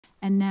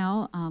And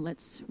now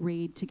let's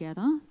read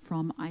together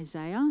from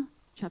Isaiah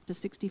chapter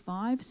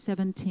 65,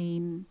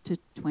 17 to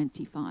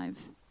 25.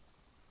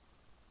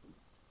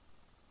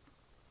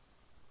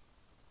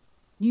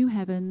 New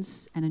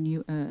heavens and a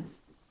new earth.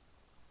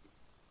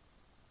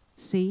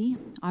 See,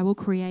 I will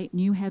create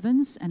new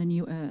heavens and a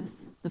new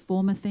earth. The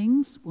former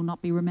things will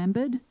not be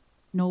remembered,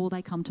 nor will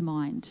they come to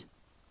mind.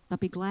 But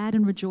be glad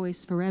and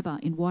rejoice forever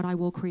in what I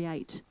will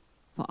create.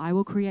 For I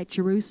will create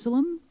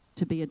Jerusalem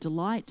to be a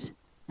delight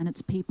and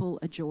its people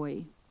a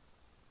joy.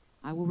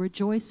 I will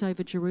rejoice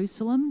over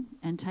Jerusalem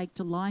and take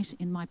delight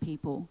in my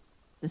people.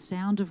 The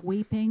sound of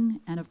weeping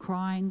and of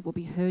crying will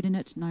be heard in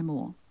it no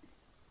more.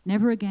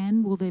 Never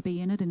again will there be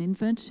in it an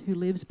infant who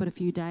lives but a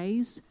few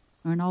days,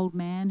 or an old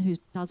man who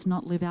does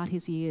not live out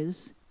his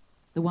years.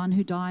 The one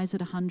who dies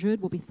at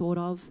 100 will be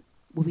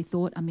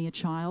thought a mere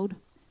child.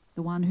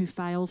 The one who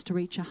fails to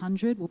reach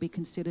 100 will be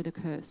considered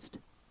accursed.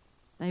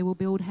 They will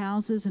build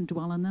houses and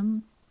dwell in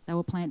them. They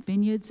will plant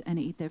vineyards and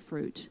eat their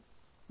fruit.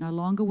 No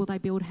longer will they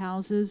build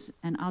houses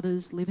and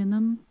others live in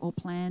them, or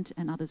plant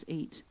and others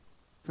eat.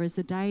 For as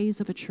the days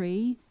of a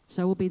tree,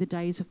 so will be the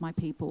days of my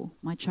people,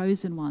 my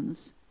chosen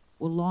ones,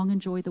 will long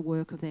enjoy the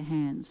work of their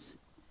hands.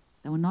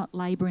 They will not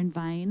labour in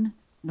vain,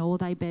 nor will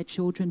they bear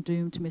children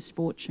doomed to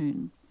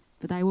misfortune.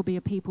 For they will be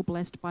a people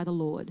blessed by the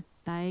Lord,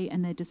 they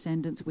and their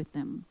descendants with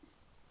them.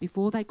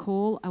 Before they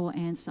call, I will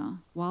answer.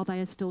 While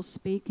they are still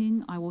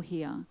speaking, I will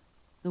hear.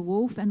 The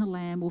wolf and the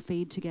lamb will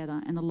feed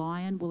together, and the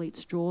lion will eat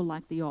straw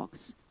like the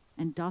ox,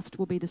 and dust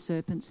will be the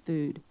serpent's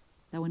food.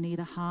 They will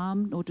neither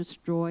harm nor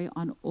destroy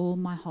on all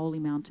my holy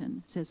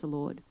mountain, says the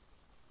Lord.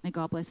 May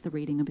God bless the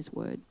reading of his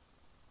word.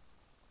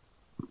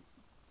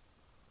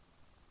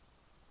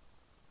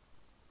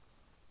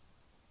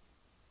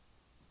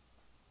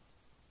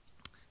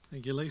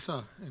 Thank you,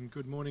 Lisa, and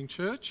good morning,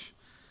 church.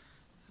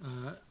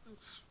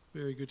 It's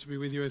very good to be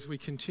with you as we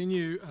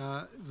continue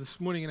this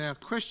morning in our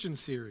question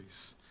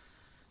series.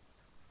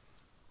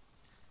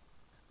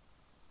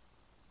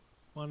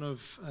 One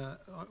of,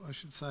 I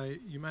should say,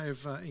 you may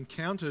have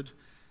encountered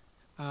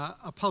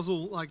a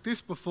puzzle like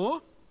this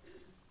before.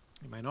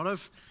 You may not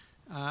have.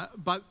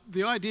 But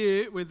the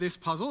idea with this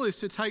puzzle is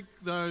to take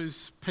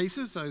those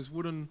pieces, those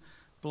wooden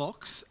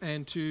blocks,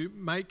 and to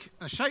make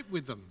a shape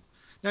with them.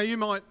 Now, you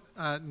might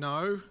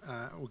know,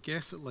 or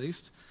guess at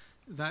least,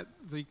 that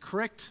the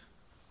correct,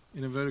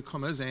 in inverted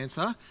commas,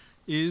 answer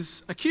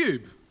is a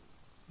cube.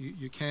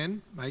 You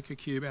can make a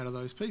cube out of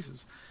those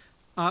pieces.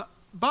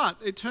 But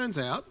it turns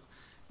out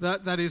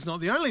that that is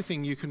not the only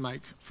thing you can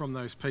make from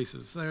those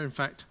pieces. There are, in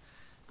fact,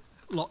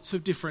 lots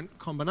of different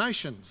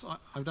combinations.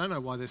 I don't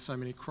know why there's so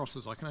many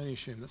crosses. I can only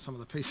assume that some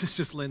of the pieces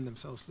just lend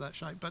themselves to that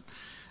shape. But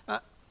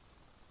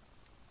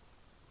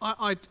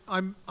I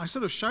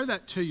sort of show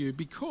that to you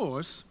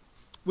because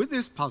with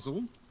this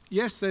puzzle,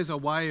 yes, there's a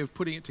way of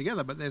putting it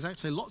together, but there's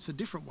actually lots of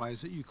different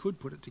ways that you could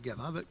put it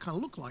together that kind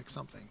of look like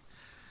something.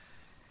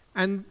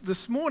 And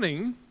this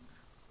morning,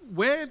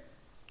 we're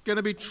going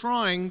to be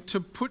trying to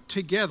put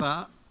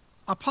together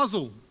a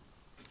puzzle.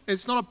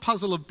 It's not a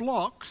puzzle of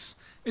blocks,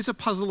 it's a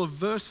puzzle of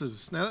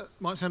verses. Now, that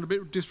might sound a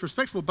bit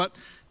disrespectful, but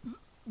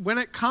when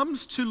it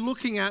comes to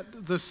looking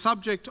at the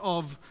subject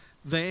of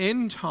the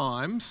end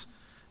times,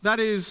 that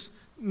is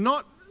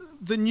not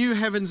the new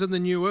heavens and the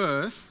new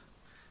earth,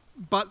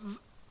 but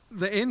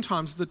the end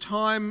times, the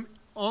time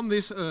on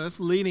this earth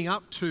leading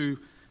up to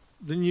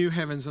the new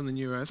heavens and the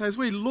new earth. As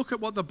we look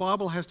at what the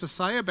Bible has to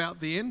say about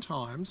the end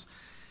times,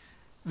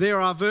 there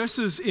are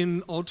verses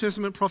in Old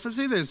Testament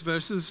prophecy, there's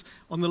verses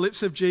on the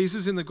lips of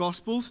Jesus in the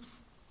Gospels,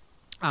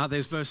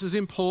 there's verses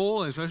in Paul,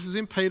 there's verses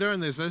in Peter,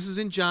 and there's verses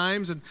in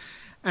James, and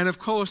of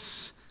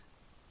course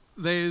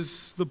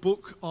there's the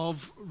book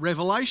of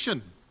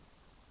Revelation.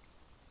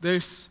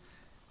 This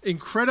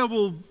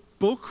incredible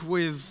book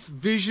with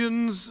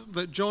visions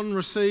that John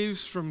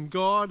receives from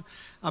God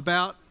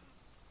about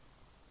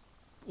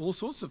all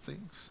sorts of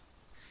things.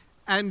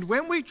 And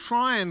when we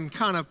try and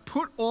kind of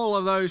put all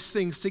of those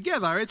things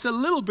together, it's a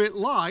little bit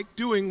like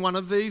doing one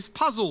of these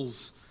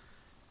puzzles.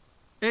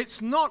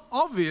 It's not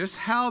obvious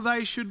how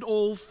they should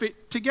all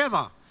fit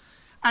together.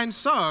 And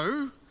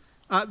so,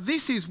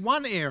 this is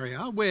one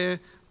area where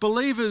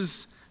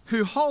believers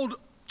who hold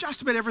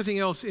just about everything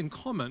else in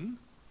common,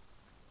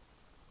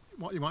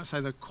 what you might say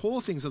the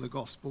core things of the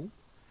gospel,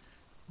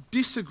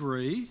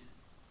 disagree.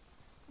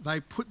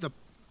 They put the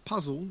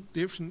puzzle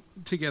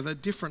together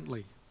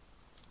differently.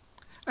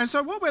 And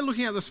so what we're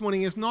looking at this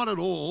morning is not at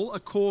all a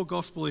core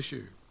gospel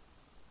issue.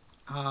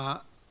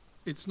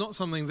 It's not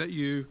something that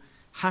you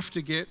have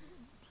to get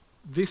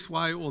this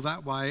way or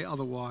that way,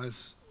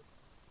 otherwise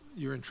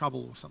you're in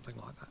trouble or something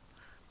like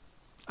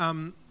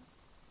that.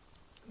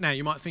 Now,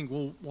 you might think,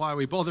 well, why are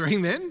we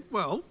bothering then?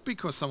 Well,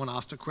 because someone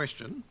asked a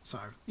question, so,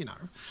 you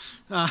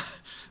know.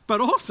 But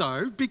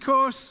also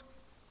because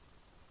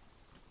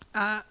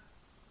there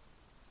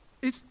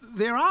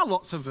are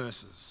lots of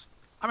verses.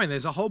 I mean,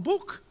 there's a whole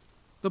book,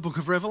 the book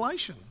of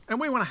Revelation. And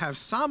we want to have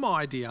some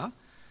idea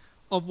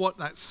of what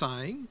that's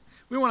saying.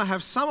 We want to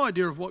have some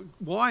idea of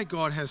why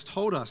God has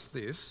told us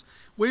this.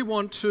 We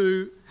want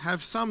to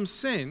have some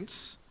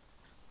sense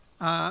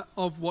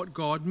of what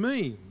God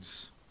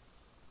means.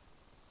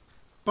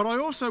 But I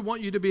also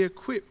want you to be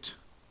equipped,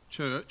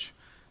 church,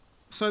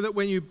 so that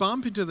when you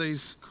bump into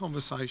these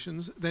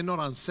conversations, they're not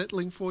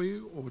unsettling for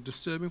you or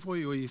disturbing for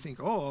you, or you think,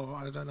 oh,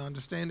 I don't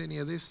understand any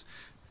of this.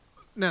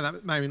 Now,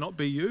 that may not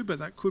be you, but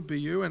that could be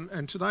you.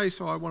 And today,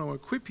 so I want to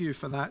equip you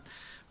for that.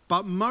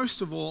 But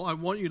most of all, I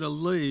want you to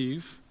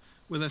leave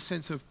with a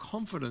sense of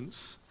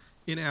confidence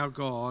in our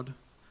God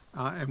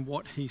and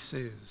what he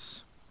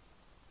says.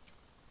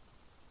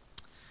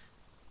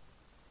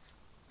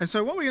 And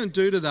so what we're going to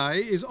do today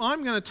is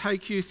I'm going to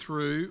take you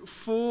through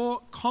 4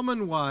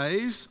 common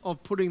ways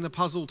of putting the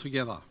puzzle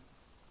together.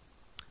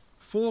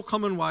 4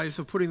 common ways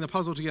of putting the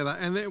puzzle together.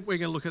 And then we're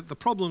going to look at the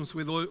problems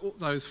with all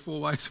those 4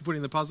 ways of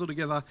putting the puzzle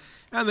together.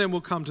 And then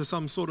we'll come to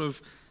some sort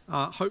of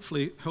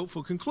hopefully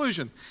helpful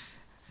conclusion.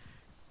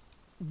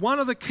 One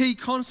of the key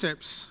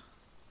concepts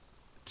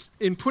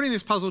in putting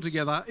this puzzle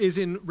together is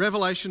in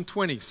Revelation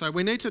 20. So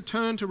we need to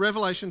turn to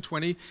Revelation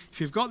 20. If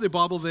you've got the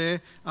Bible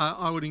there,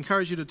 I would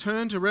encourage you to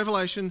turn to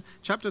Revelation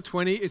chapter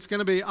 20. It's going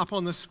to be up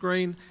on the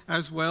screen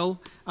as well.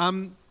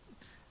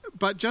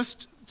 But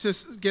just to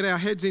get our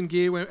heads in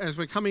gear as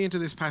we're coming into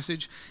this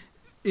passage,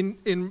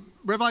 in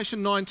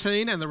Revelation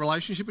 19, and the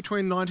relationship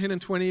between 19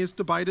 and 20 is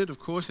debated. Of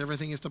course,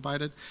 everything is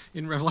debated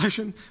in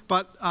Revelation.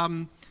 But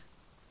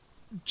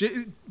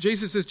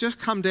Jesus has just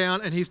come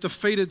down and he's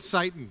defeated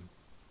Satan.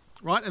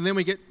 Right, and then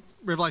we get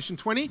Revelation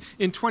 20.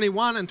 In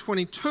 21 and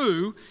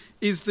 22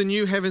 is the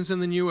new heavens and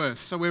the new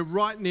earth. So we're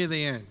right near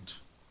the end.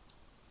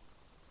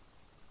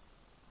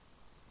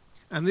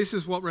 And this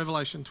is what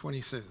Revelation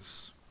 20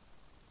 says.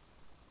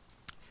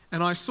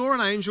 And I saw an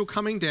angel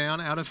coming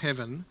down out of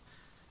heaven,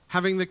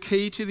 having the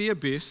key to the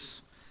abyss,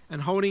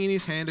 and holding in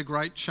his hand a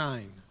great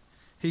chain.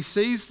 He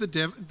seized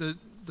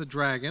the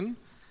dragon,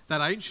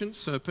 that ancient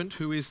serpent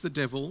who is the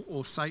devil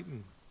or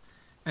Satan,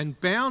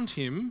 and bound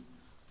him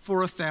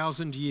for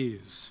 1,000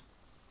 years.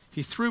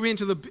 He threw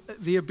into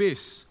the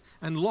abyss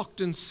and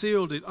locked and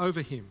sealed it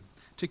over him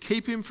to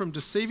keep him from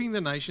deceiving the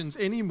nations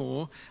any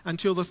more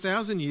until the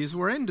 1,000 years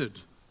were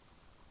ended.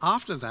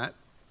 After that,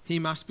 he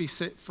must be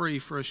set free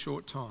for a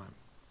short time.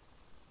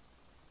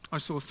 I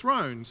saw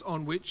thrones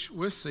on which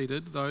were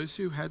seated those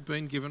who had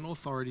been given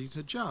authority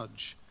to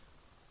judge.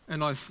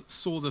 And I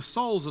saw the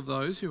souls of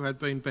those who had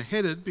been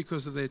beheaded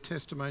because of their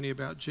testimony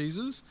about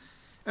Jesus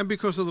and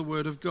because of the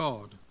word of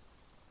God.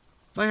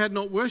 They had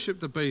not worshipped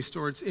the beast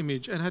or its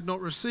image and had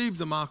not received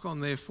the mark on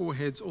their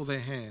foreheads or their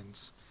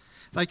hands.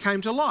 They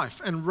came to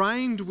life and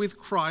reigned with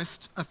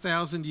Christ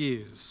 1,000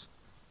 years.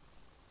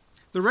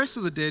 The rest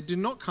of the dead did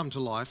not come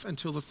to life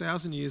until the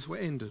 1,000 years were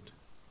ended.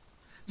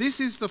 This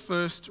is the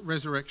first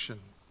resurrection.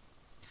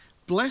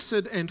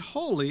 Blessed and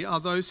holy are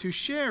those who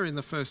share in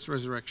the first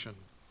resurrection.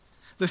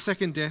 The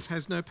second death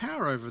has no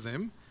power over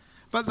them,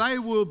 but they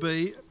will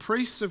be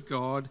priests of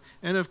God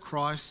and of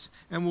Christ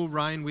and will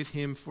reign with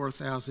him for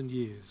 1,000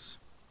 years.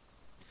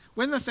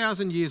 When the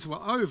 1,000 years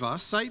were over,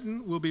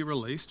 Satan will be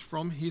released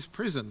from his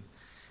prison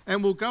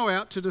and will go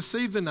out to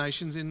deceive the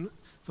nations in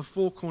the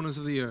 4 corners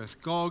of the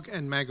earth, Gog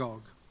and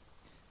Magog,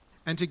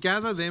 and to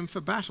gather them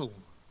for battle.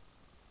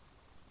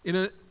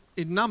 In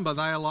number,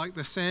 they are like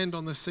the sand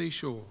on the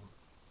seashore.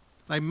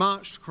 They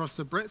marched across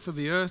the breadth of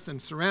the earth and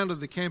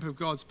surrounded the camp of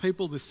God's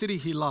people, the city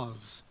he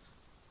loves.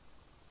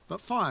 But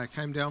fire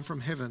came down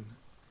from heaven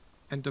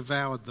and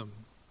devoured them.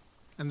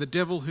 And the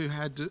devil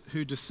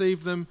who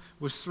deceived them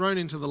was thrown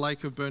into the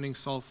lake of burning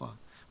sulphur,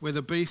 where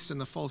the beast and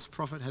the false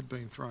prophet had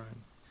been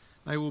thrown.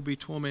 They will be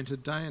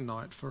tormented day and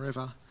night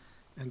forever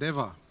and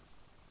ever.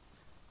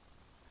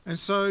 And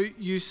so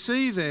you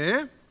see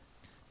there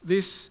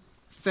this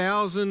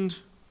 1,000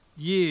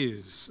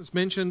 years. It's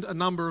mentioned a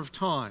number of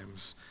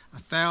times.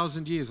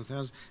 1,000 years.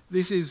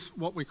 This is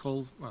what we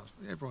call, well,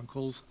 everyone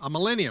calls a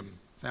millennium.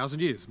 1,000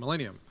 years,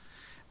 millennium.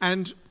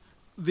 And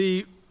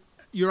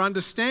your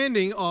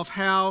understanding of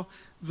how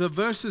the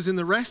verses in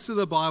the rest of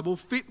the Bible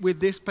fit with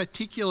this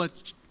particular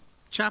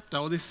chapter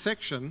or this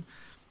section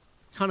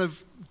kind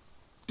of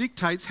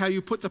dictates how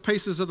you put the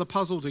pieces of the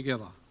puzzle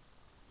together.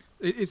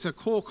 It's a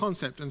core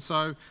concept. And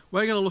so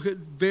we're going to look at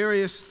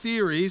various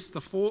theories,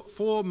 the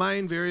four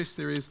main various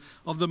theories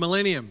of the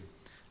millennium.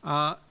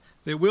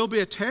 There will be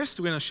a test.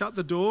 We're going to shut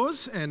the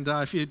doors, and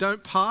if you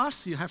don't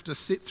pass, you have to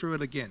sit through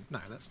it again. No,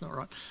 that's not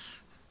right.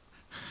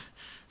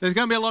 There's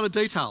going to be a lot of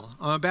detail.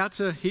 I'm about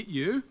to hit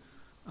you,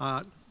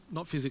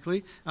 not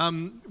physically,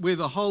 with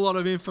a whole lot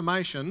of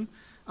information.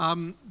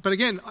 But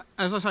again,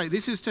 as I say,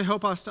 this is to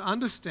help us to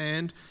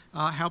understand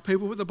how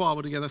people put the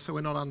Bible together so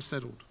we're not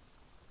unsettled.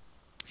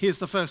 Here's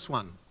the first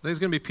one. There's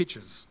going to be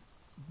pictures.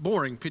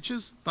 Boring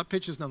pictures, but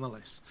pictures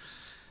nonetheless.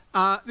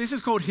 This is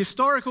called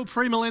historical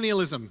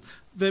premillennialism.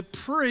 The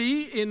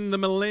pre in the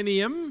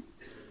millennium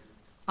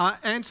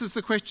answers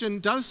the question,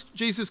 does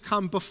Jesus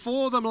come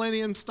before the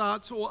millennium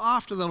starts or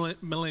after the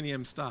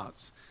millennium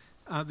starts?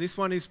 This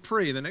one is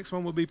pre. The next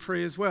one will be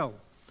pre as well.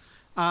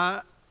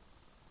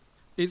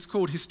 It's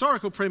called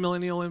historical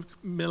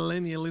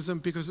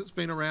premillennialism because it's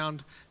been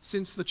around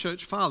since the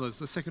Church Fathers,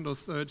 the 2nd or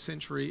 3rd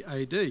century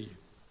AD.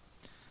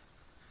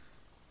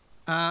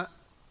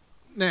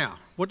 Now,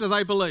 what do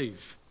they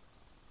believe?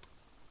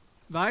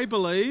 They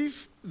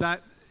believe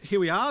that here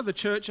we are, the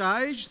church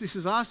age, this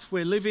is us,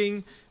 we're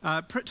living,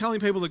 telling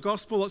people the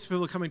gospel, lots of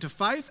people are coming to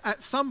faith.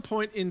 At some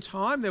point in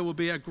time, there will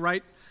be a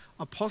great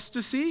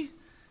apostasy,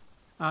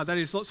 that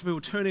is, lots of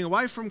people turning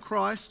away from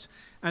Christ,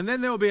 and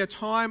then there will be a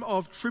time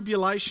of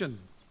tribulation,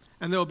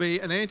 and there will be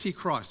an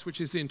antichrist,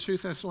 which is in 2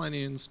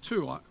 Thessalonians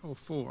 2, or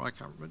 4, I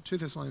can't remember, 2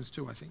 Thessalonians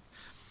 2, I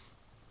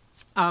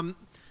think.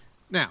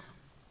 Now,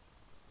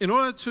 in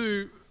order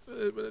to,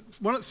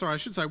 one of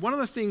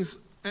the things,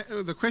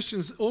 the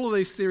questions all of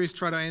these theories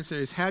try to answer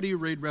is, how do you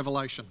read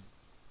Revelation?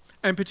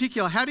 In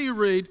particular, how do you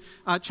read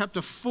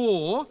chapter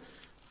 4?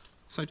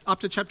 So up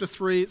to chapter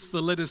 3, it's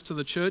the letters to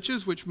the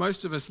churches, which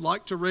most of us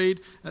like to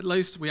read. At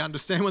least we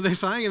understand what they're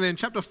saying. And then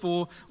chapter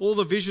 4, all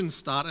the visions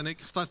start, and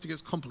it starts to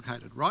get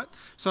complicated, right?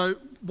 So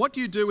what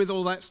do you do with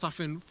all that stuff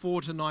in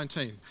 4 to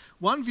 19?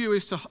 One view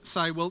is to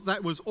say, well,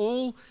 that was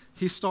all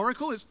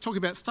historical. It's talking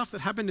about stuff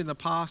that happened in the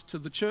past to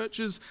the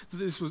churches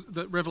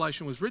that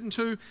Revelation was written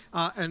to,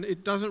 and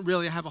it doesn't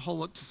really have a whole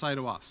lot to say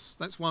to us.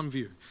 That's one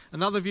view.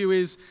 Another view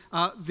is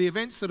the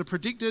events that are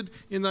predicted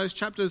in those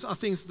chapters are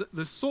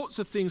the sorts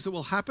of things that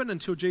will happen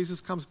until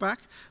Jesus comes back,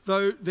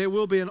 though there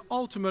will be an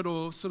ultimate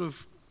or sort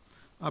of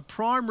a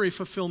primary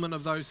fulfillment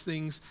of those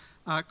things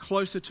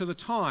closer to the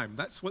time.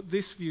 That's what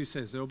this view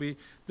says. There will be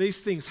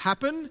these things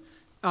happen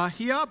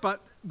here, but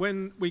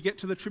when we get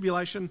to the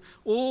tribulation,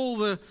 all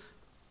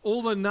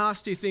the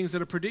nasty things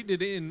that are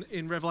predicted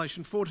in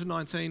Revelation 4 to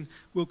 19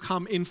 will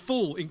come in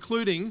full,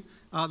 including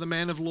the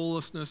man of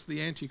lawlessness,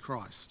 the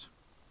Antichrist.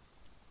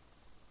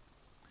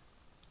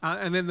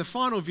 And then the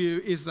final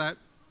view is that,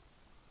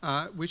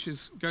 which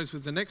goes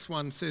with the next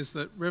one, says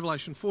that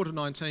Revelation 4 to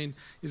 19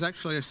 is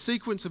actually a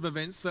sequence of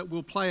events that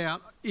will play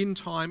out in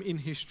time in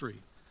history.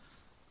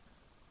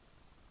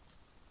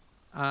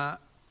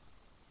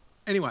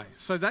 Anyway,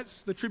 so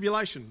that's the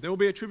tribulation. There will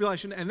be a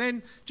tribulation, and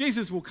then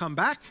Jesus will come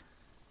back.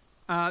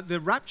 The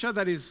rapture,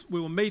 that is, we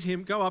will meet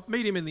him, go up,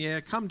 meet him in the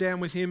air, come down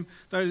with him.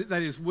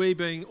 That is, we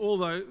being all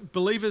the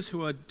believers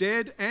who are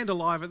dead and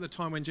alive at the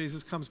time when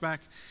Jesus comes back.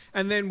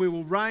 And then we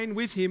will reign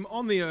with him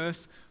on the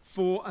earth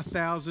for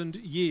 1,000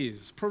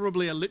 years.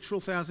 Probably a literal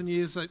 1,000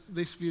 years.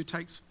 This view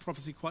takes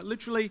prophecy quite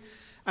literally.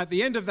 At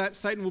the end of that,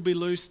 Satan will be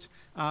loosed,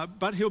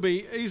 but he'll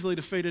be easily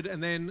defeated,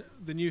 and then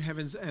the new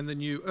heavens and the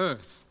new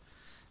earth.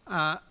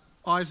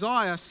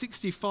 Isaiah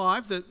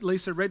 65, that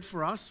Lisa read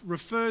for us,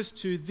 refers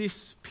to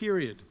this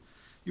period.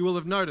 You will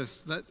have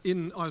noticed that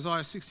in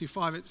Isaiah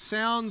 65 it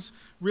sounds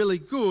really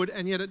good,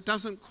 and yet it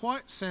doesn't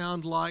quite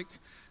sound like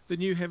the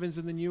new heavens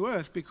and the new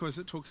earth, because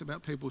it talks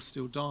about people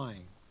still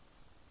dying.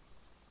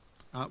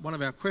 One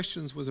of our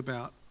questions was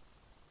about,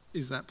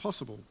 is that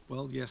possible?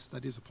 Well, yes,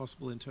 that is a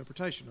possible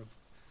interpretation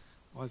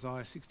of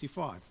Isaiah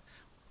 65.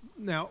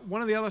 Now,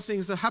 one of the other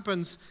things that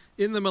happens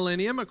in the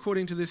millennium,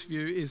 according to this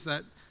view, is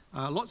that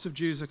lots of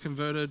Jews are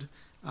converted,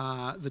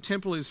 the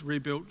temple is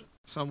rebuilt,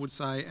 some would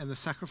say, and the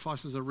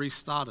sacrifices are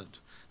restarted.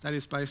 That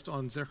is based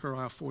on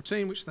Zechariah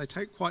 14, which they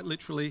take quite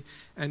literally,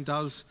 and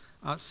does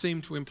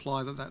seem to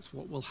imply that that's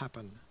what will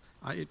happen.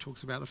 It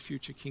talks about a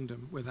future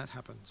kingdom where that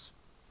happens.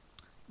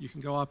 You can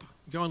go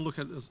and look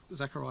at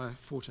Zechariah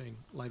 14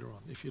 later on,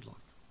 if you'd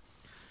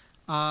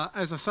like.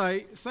 As I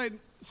say,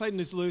 Satan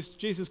is loosed,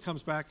 Jesus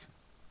comes back,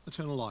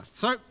 eternal life.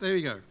 So, there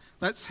you go.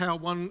 That's how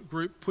one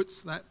group puts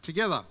that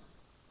together.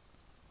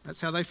 That's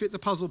how they fit the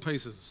puzzle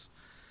pieces.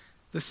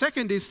 The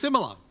second is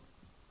similar.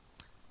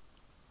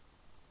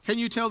 Can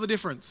you tell the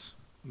difference?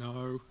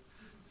 No.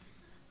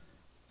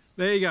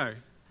 There you go.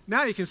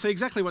 Now you can see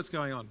exactly what's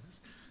going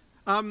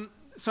on.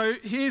 So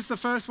here's the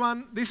first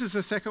one. This is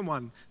the second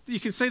one. You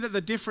can see that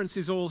the difference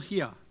is all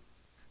here.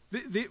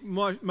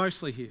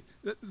 Mostly here.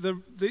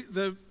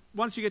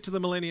 Once you get to the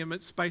millennium,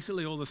 it's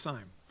basically all the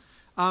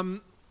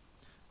same.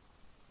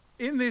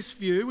 In this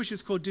view, which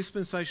is called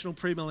dispensational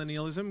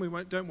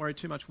premillennialism, don't worry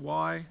too much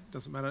why,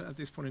 doesn't matter at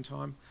this point in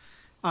time.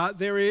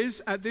 There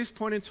is, at this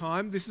point in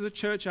time, this is a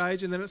church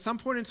age, and then at some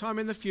point in time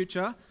in the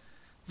future,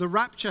 the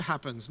rapture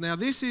happens. Now,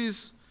 this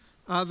is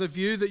the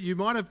view that you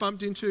might have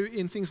bumped into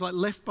in things like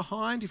Left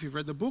Behind, if you've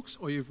read the books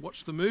or you've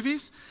watched the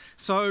movies.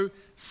 So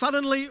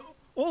suddenly,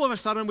 all of a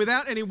sudden,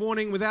 without any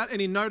warning, without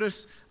any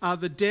notice,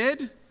 the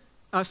dead,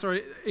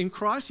 in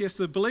Christ, yes,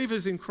 the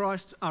believers in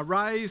Christ are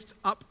raised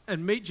up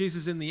and meet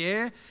Jesus in the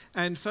air,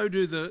 and so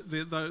do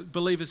the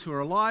believers who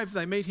are alive.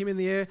 They meet him in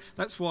the air.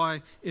 That's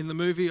why in the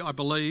movie, I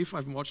believe, I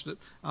haven't watched it,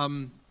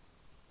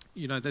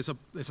 there's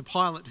a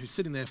pilot who's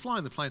sitting there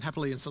flying the plane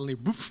happily, and suddenly,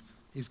 woof,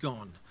 he's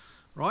gone.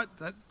 Right?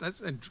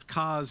 And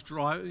cars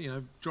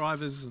drive,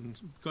 drivers and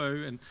go,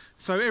 and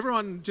so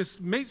everyone just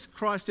meets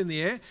Christ in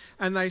the air,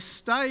 and they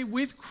stay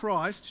with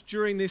Christ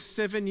during this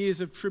 7 years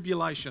of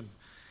tribulation.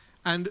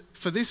 And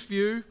for this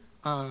view,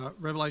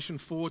 Revelation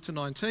 4 to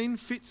 19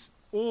 fits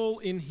all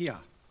in here,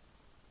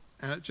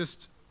 and it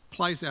just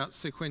plays out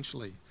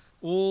sequentially.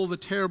 All the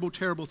terrible,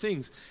 terrible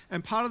things.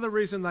 And part of the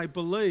reason they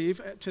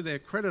believe, to their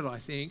credit, I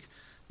think,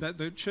 that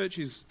the church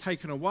is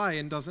taken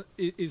away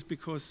is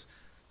because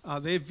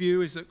their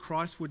view is that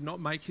Christ would not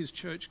make his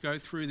church go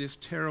through this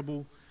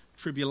terrible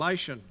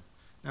post-tribulation.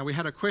 Now, we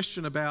had a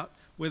question about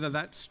whether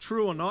that's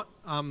true or not.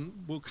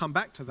 We'll come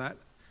back to that,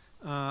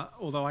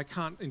 although I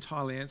can't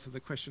entirely answer the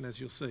question, as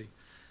you'll see.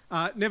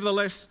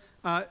 Nevertheless,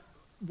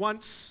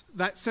 once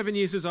that 7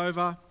 years is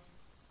over,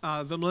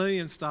 the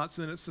millennium starts,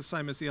 and then it's the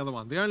same as the other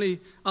one. The only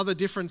other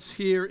difference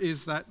here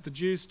is that the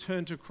Jews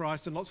turn to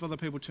Christ, and lots of other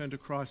people turn to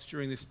Christ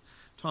during this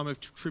time of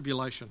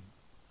tribulation.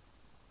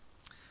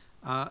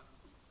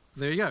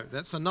 There you go.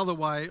 That's another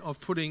way of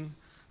putting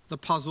the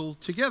puzzle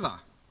together.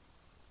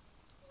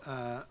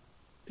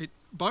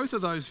 Both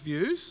of those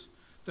views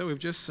that we've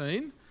just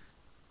seen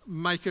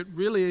make it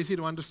really easy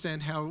to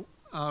understand how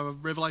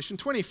Revelation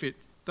 20 fit,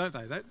 don't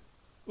they?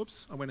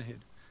 Whoops, I went ahead.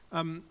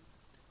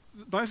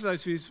 Both of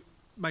those views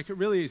make it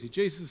really easy.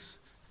 Jesus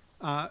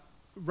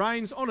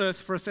reigns on earth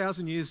for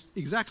 1,000 years,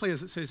 exactly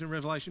as it says in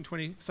Revelation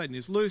 20. Satan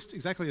is loosed,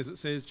 exactly as it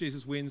says.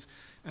 Jesus wins,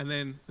 and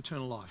then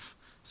eternal life.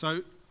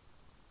 So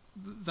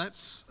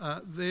that's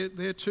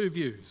they're two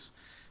views.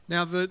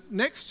 Now, the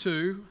next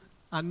two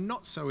are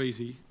not so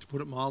easy, to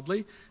put it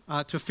mildly,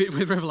 to fit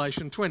with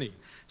Revelation 20.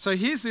 So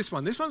here's this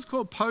one. This one's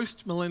called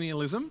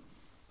post-millennialism.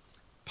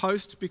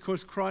 Post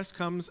because Christ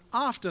comes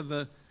after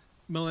the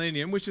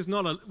millennium, which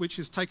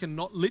is taken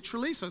not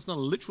literally, so it's not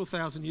a literal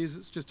 1,000 years,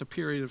 it's just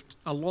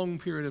a long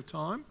period of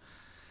time.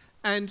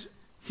 And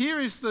here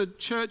is the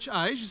church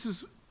age, this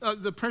is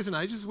the present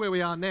age, this is where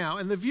we are now,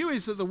 and the view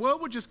is that the world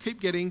will just keep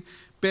getting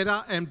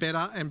better and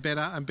better and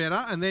better and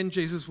better, and then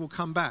Jesus will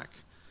come back.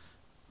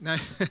 Now,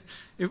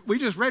 if we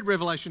just read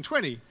Revelation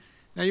 20,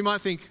 now you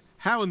might think,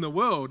 how in the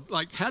world,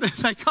 how did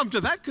they come to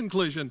that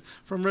conclusion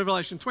from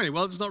Revelation 20?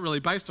 Well, it's not really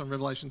based on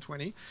Revelation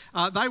 20.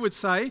 They would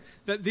say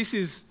that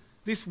this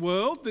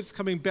world that's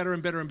coming better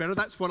and better and better,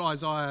 that's what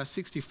Isaiah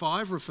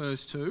 65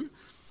 refers to.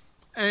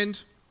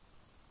 And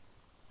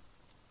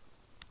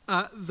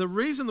the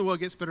reason the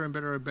world gets better and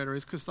better and better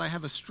is because they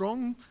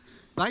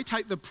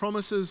take the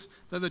promises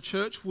that the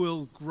church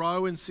will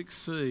grow and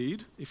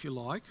succeed, if you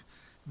like,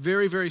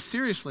 very, very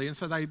seriously. And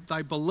so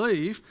they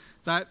believe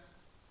that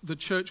the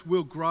church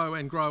will grow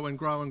and grow and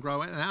grow and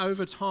grow. And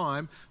over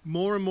time,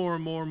 more and more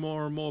and more and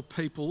more and more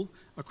people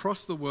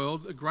across the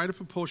world, a greater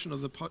proportion of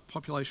the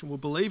population will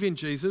believe in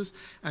Jesus.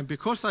 And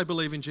because they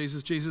believe in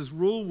Jesus, Jesus'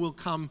 rule will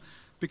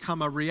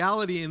become a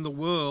reality in the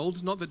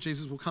world. Not that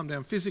Jesus will come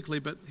down physically,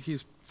 but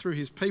through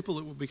his people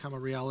it will become a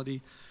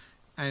reality.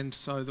 And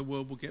so the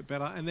world will get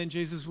better. And then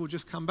Jesus will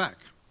just come back.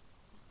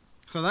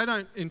 So they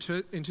don't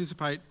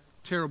anticipate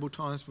terrible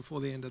times before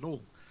the end at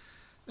all.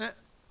 Now,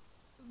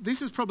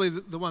 this is probably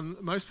the one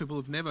that most people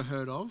have never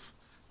heard of.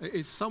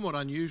 It's somewhat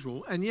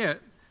unusual. And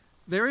yet,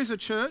 there is a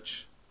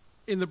church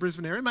in the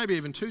Brisbane area, maybe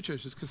even two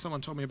churches, because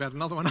someone told me about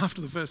another one after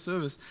the first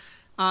service,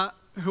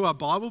 who are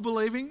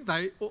Bible-believing.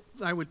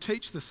 They would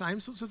teach the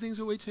same sorts of things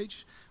that we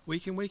teach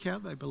week in, week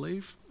out. They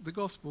believe the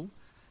gospel.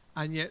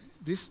 And yet,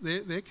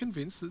 they're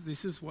convinced that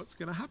this is what's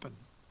going to happen.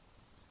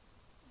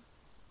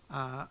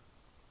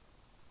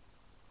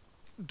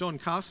 Don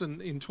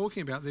Carson, in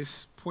talking about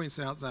this, points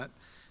out that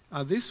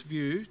this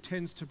view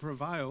tends to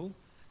prevail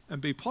and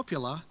be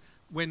popular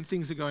when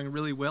things are going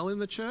really well in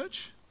the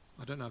church.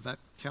 I don't know if that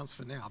counts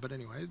for now, but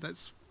anyway,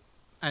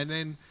 and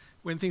then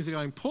when things are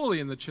going poorly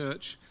in the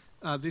church,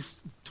 this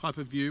type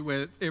of view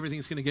where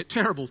everything's going to get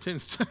terrible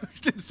tends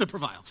to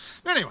prevail.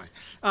 But anyway,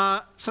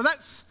 so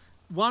that's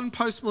one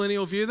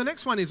post-millennial view. The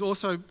next one is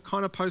also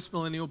kind of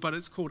post-millennial, but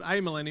it's called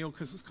amillennial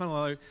because it's kind of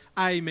like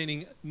a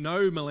meaning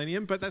no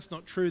millennium, but that's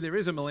not true. There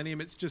is a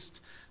millennium. It's just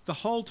the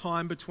whole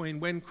time between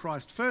when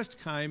Christ first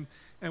came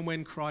and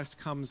when Christ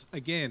comes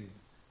again.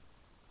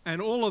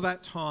 And all of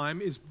that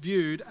time is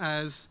viewed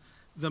as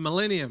the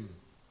millennium.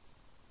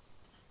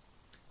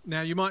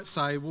 Now you might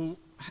say, well,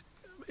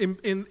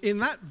 in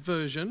that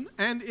version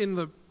and in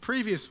the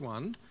previous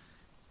one,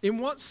 in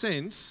what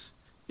sense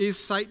is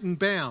Satan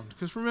bound?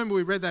 Because remember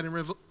we read that in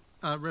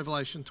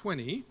Revelation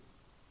 20.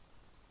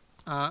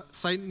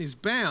 Satan is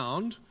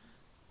bound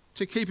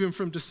to keep him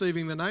from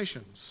deceiving the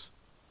nations.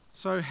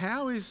 So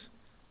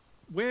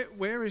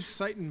where is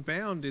Satan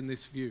bound in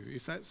this view?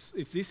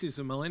 If this is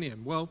a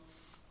millennium, well,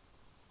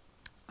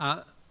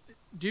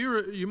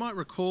 you might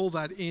recall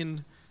that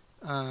in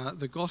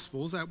the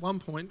Gospels, at one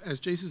point,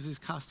 as Jesus is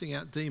casting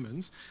out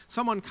demons,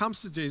 someone comes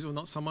to Jesus, or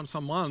not someone,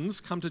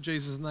 someone's come to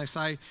Jesus and they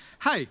say,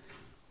 "Hey,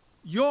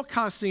 you're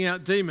casting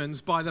out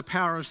demons by the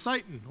power of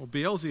Satan or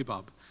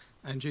Beelzebub."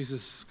 And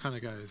Jesus kind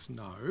of goes,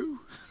 "No,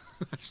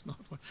 that's not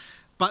what."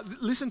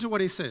 But listen to what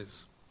he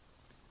says.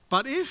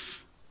 "But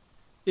if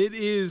it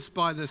is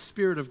by the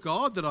Spirit of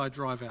God that I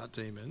drive out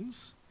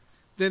demons,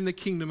 then the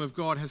kingdom of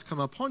God has come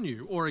upon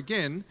you." Or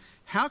again,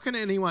 "How can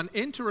anyone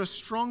enter a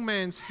strong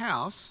man's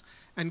house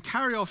and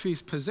carry off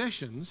his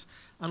possessions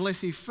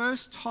unless he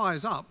first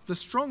ties up the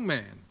strong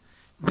man?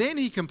 Then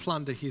he can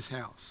plunder his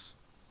house."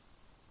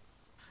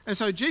 And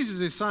so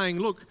Jesus is saying,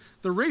 look,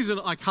 the reason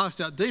I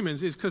cast out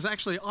demons is because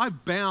actually I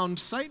bound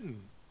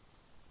Satan.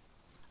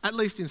 At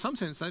least in some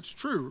sense that's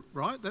true,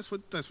 right? That's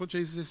what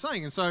Jesus is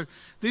saying. And so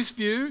this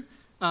view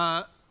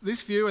and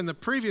the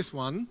previous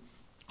one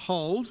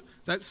hold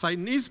that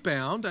Satan is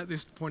bound at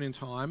this point in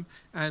time,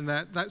 and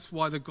that's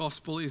why the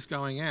gospel is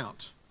going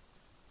out.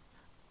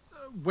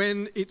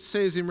 When it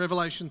says in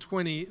Revelation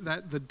 20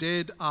 that the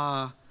dead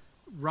are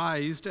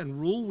raised and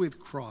rule with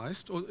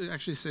Christ, or it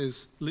actually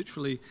says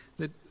literally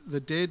that the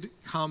dead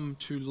come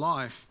to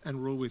life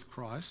and rule with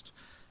Christ,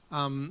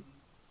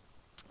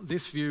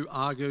 this view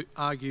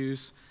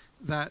argues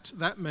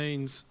that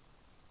means,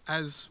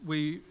 as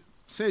we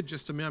said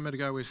just a moment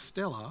ago with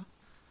Stella,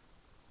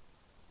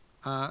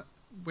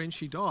 when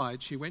she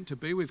died, she went to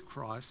be with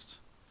Christ,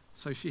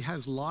 so she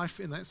has life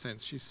in that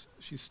sense. She's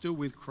still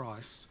with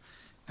Christ,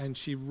 and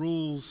she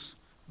rules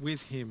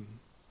with him.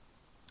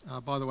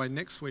 By the way,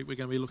 next week we're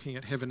going to be looking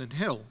at heaven and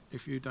hell,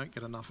 if you don't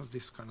get enough of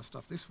this kind of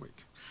stuff this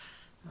week.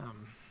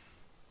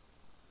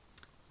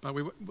 But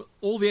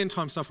all the end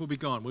time stuff will be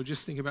gone. We'll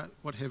just think about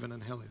what heaven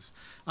and hell is.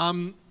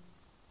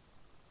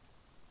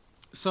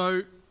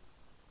 So,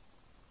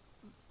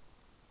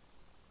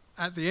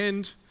 at the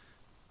end,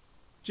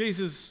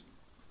 Jesus,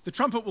 the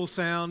trumpet will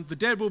sound, the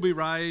dead will be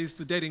raised,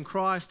 the dead in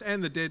Christ,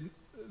 and the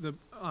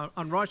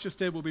unrighteous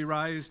dead will be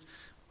raised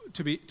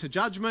to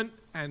judgment,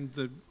 and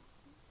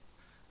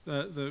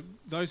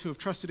those who have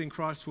trusted in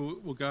Christ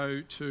will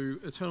go to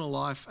eternal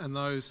life, and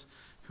those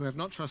who have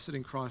not trusted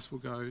in Christ will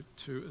go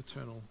to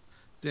eternal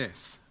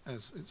death,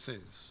 as it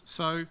says.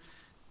 So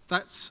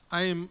that's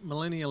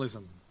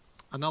amillennialism.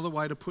 Another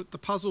way to put the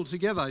puzzle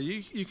together.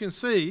 You can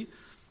see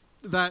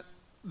that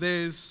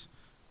there's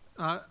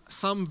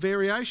some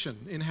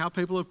variation in how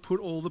people have put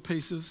all the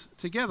pieces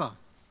together.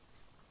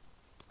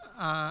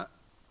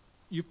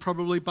 You've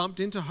probably bumped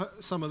into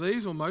some of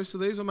these, or most of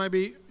these, or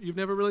maybe you've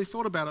never really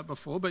thought about it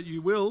before, but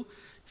you will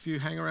if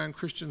you hang around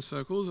Christian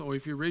circles, or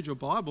if you read your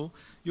Bible,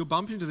 you'll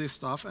bump into this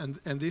stuff, and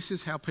this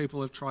is how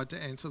people have tried to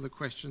answer the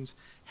questions,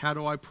 how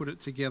do I put it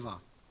together?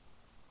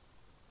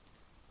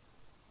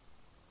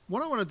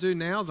 What I want to do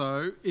now,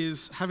 though,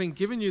 is, having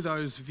given you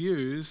those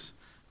views,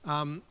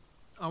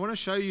 I want to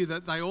show you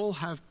that they all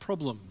have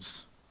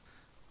problems.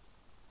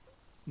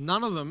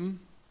 None of them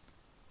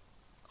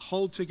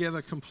hold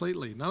together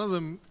completely. None of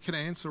them can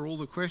answer all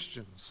the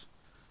questions.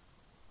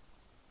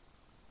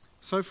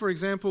 So, for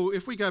example,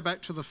 if we go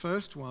back to the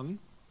first one,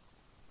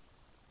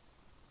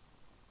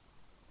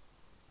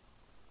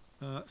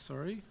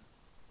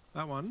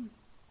 that one.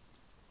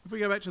 If we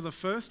go back to the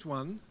first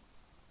one,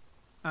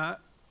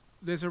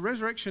 there's a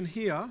resurrection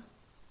here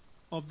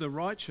of the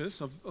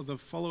righteous, of the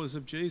followers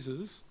of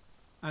Jesus,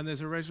 and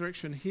there's a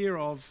resurrection here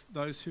of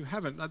those who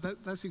haven't.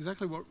 That's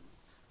exactly what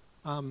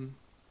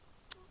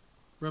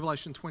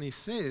Revelation 20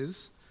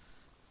 says,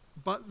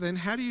 but then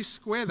how do you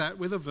square that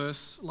with a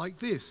verse like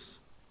this?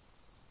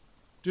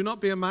 Do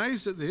not be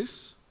amazed at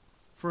this,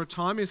 for a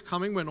time is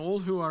coming when all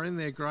who are in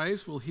their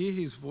graves will hear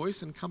his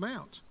voice and come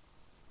out.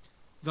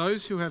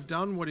 Those who have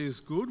done what is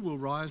good will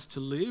rise to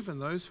live,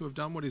 and those who have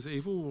done what is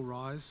evil will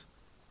rise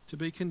to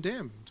be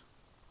condemned.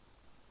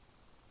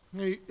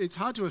 It's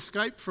hard to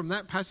escape from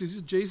that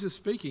passage, Jesus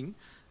speaking.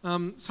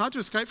 It's hard to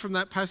escape from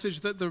that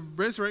passage that the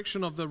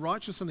resurrection of the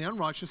righteous and the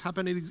unrighteous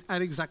happen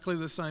at exactly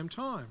the same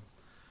time.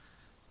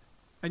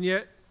 And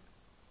yet,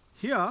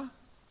 here,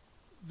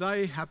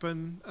 they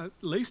happen at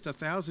least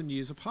 1,000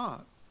 years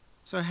apart.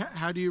 So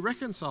how do you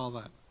reconcile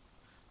that?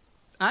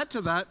 Add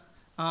to that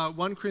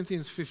 1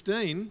 Corinthians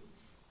 15,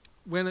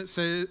 when it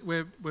says,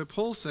 where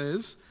Paul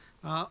says,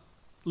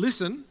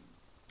 listen,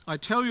 I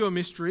tell you a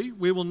mystery,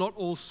 we will not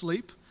all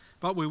sleep,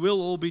 but we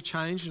will all be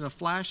changed in a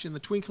flash, in the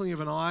twinkling of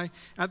an eye,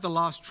 at the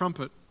last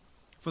trumpet.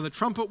 For the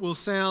trumpet will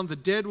sound, the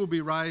dead will be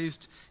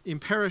raised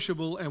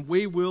imperishable, and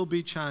we will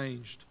be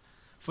changed.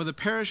 For the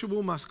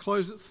perishable must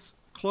clothe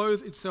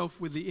itself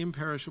with the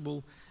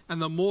imperishable,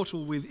 and the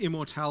mortal with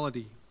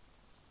immortality.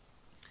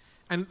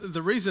 And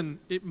the reason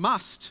it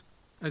must,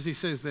 as he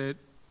says there,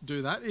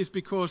 do that is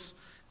because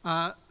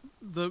a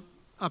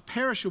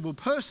perishable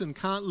person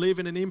can't live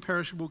in an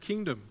imperishable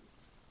kingdom.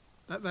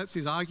 That's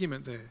his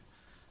argument there.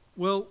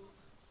 Well,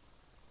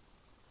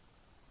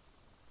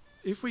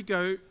 if we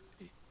go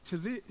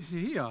to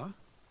here,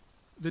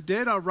 the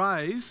dead are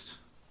raised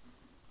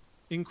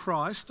in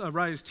Christ, are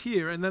raised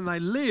here, and then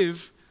they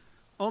live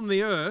on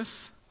the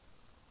earth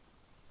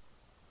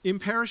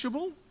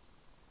imperishable,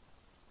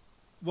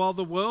 while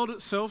the world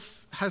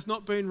itself has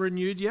not been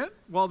renewed yet,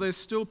 while there's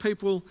still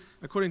people,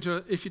 according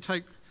to, if you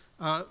take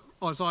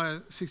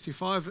Isaiah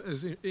 65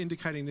 as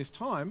indicating this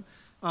time,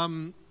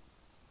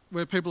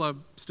 where people are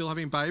still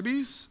having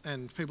babies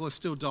and people are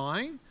still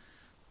dying.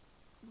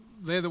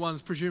 They're the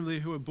ones presumably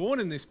who are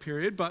born in this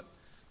period, but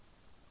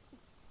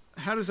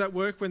how does that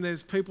work when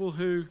there's people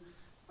who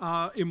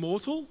are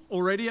immortal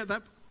already at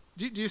that?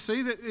 Do you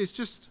see that it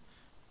just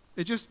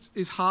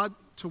is hard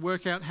to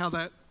work out how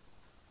that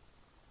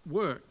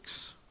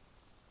works?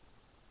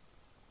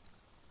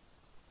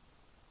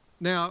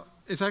 Now,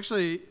 it's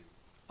actually,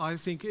 I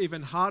think,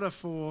 even harder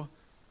for,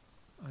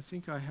 I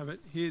think I have it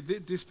here,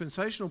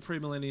 dispensational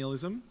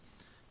premillennialism,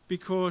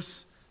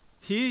 because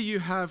here you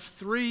have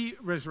 3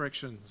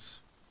 resurrections.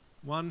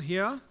 One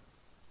here,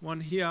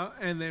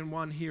 and then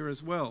one here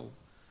as well.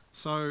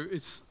 So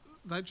it's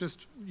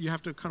you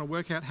have to kind of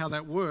work out how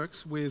that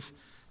works with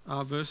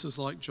verses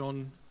like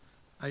John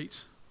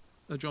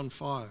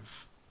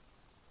 5.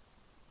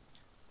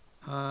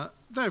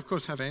 They, of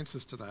course, have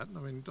answers to that. I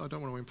mean, I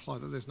don't want to imply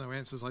that there's no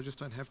answers. I just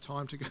don't have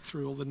time to go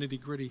through all the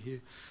nitty-gritty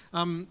here.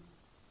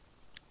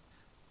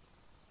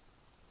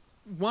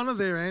 One of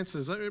their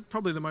answers,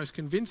 probably the most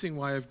convincing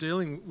way of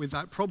dealing with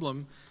that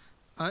problem,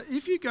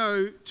 if you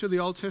go to the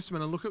Old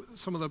Testament and look at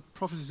some of the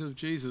prophecies of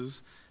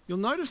Jesus, you'll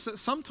notice that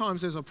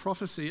sometimes there's a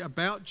prophecy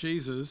about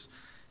Jesus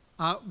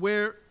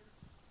where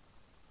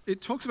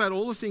it talks about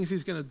all the things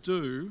he's going to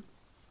do,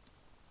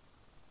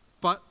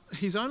 but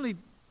he's only,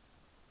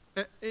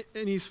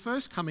 in his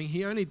first coming,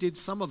 he only did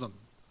some of them.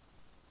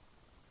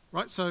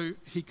 Right? So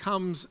he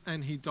comes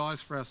and he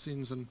dies for our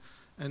sins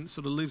and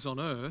sort of lives on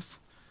earth,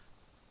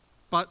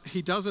 but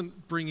he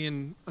doesn't bring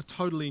in a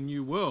totally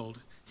new world.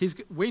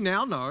 We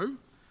now know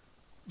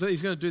that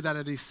he's going to do that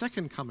at his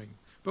second coming.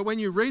 But when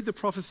you read the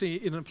prophecy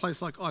in a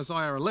place like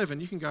Isaiah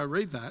 11, you can go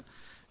read that.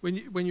 When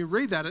you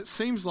read that, it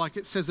seems like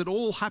it says it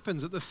all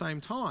happens at the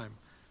same time.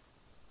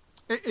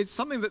 It's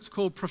something that's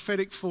called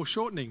prophetic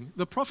foreshortening.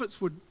 The prophets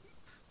would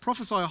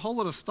prophesy a whole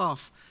lot of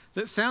stuff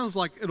that sounds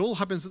like it all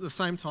happens at the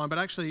same time, but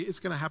actually it's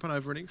going to happen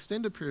over an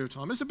extended period of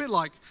time. It's a bit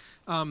like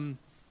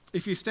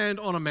if you stand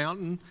on a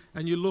mountain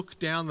and you look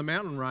down the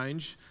mountain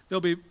range,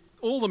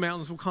 all the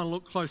mountains will kind of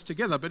look close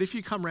together, but if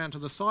you come around to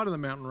the side of the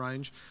mountain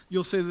range,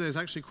 you'll see that there's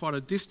actually quite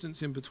a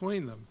distance in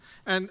between them.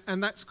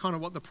 And that's kind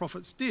of what the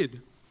prophets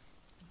did,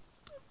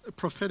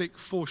 prophetic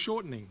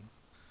foreshortening.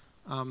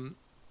 And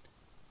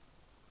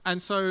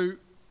so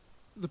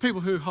the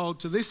people who hold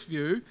to this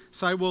view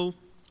say, well,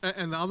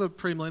 and the other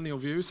premillennial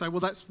view say, well,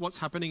 that's what's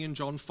happening in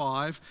John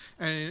 5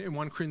 and in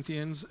 1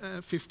 Corinthians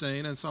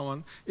 15 and so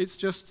on. It's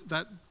just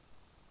that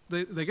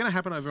they're going to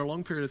happen over a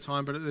long period of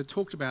time, but they're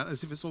talked about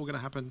as if it's all going to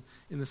happen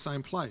in the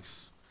same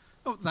place.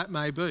 Oh, that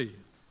may be.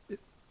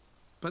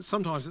 But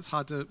sometimes it's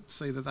hard to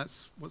see that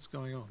that's what's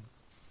going on.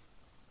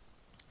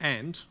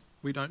 And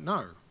we don't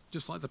know,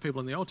 just like the people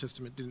in the Old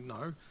Testament didn't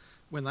know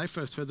when they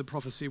first heard the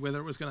prophecy whether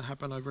it was going to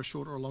happen over a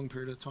short or a long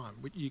period of time.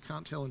 You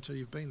can't tell until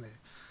you've been there.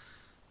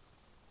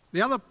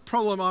 The other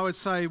problem I would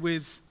say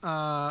with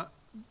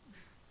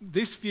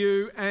this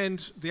view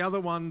and the other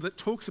one that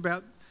talks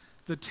about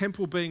the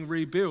temple being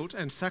rebuilt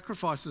and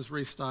sacrifices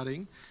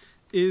restarting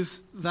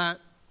is that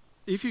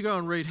if you go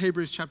and read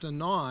Hebrews chapter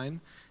 9,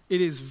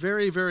 it is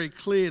very, very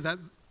clear that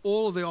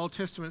all of the Old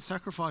Testament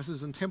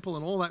sacrifices and temple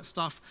and all that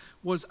stuff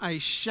was a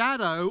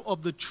shadow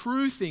of the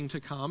true thing to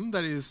come,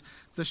 that is,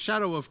 the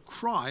shadow of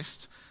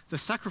Christ. The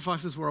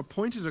sacrifices were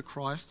appointed to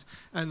Christ,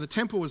 and the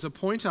temple was a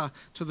pointer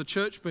to the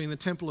church being the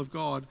temple of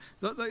God.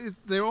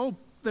 They're all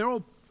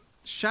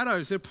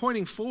shadows. They're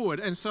pointing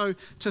forward. And so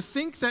to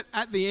think that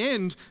at the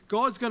end,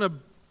 God's going to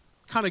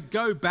kind of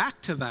go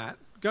back to that,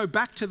 go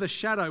back to the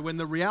shadow when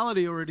the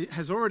reality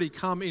has already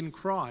come in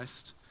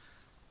Christ,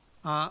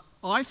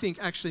 I think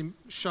actually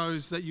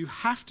shows that you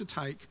have to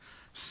take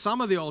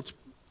some of the Old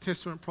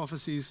Testament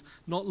prophecies,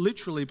 not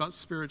literally, but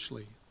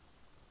spiritually.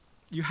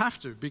 You have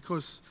to,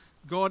 because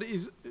God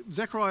is,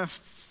 Zechariah,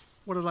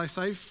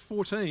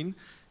 14,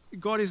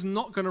 God is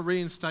not going to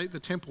reinstate the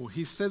temple.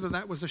 He said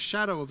that was a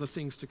shadow of the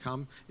things to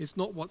come. It's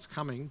not what's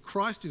coming.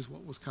 Christ is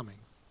what was coming.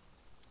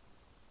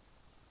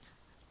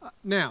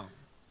 Now,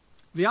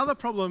 the other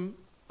problem,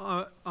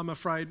 I'm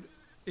afraid,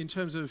 in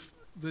terms of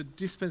the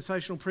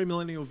dispensational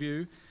premillennial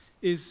view,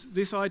 is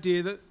this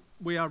idea that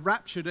we are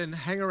raptured and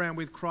hang around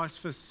with Christ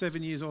for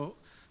 7 years or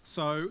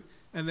so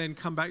and then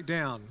come back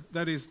down.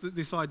 That is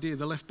this idea,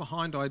 the left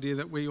behind idea,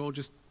 that we all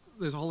just,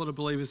 there's a whole lot of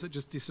believers that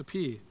just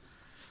disappear.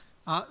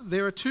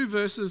 There are a couple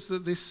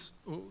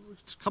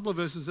of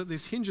verses that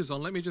this hinges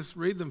on. Let me just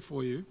read them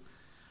for you.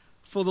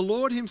 For the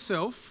Lord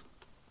himself,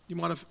 you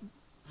might have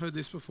heard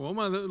this before,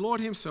 the Lord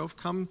himself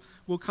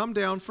will come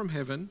down from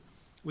heaven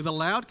with a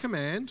loud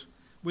command,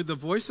 with the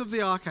voice of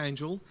the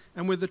archangel,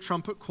 and with the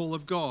trumpet call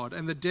of God,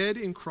 and the dead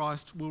in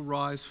Christ will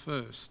rise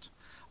first.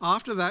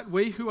 After that,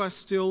 we who are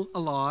still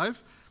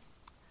alive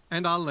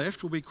and are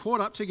left will be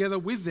caught up together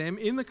with them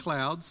in the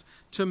clouds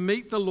to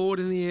meet the Lord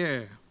in the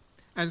air.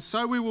 And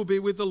so we will be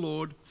with the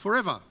Lord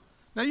forever.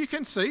 Now you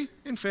can see,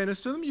 in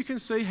fairness to them, you can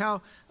see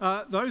how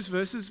those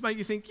verses make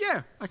you think,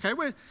 yeah, okay,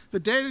 the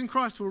dead in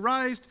Christ were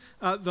raised,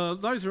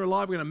 those who are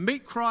alive are going to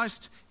meet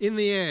Christ in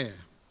the air.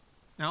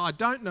 Now I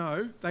don't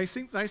know, they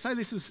say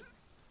this is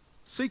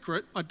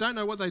secret. I don't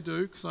know what they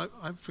do, because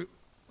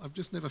I've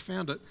just never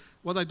found it,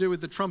 what they do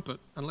with the trumpet,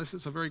 unless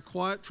it's a very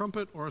quiet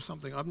trumpet or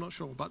something. I'm not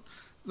sure, but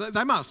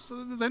they must.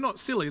 They're not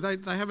silly. They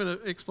have an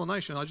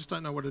explanation. I just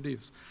don't know what it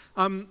is.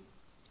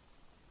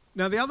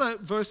 Now, the other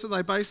verse that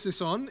they base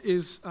this on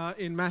is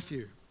in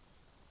Matthew.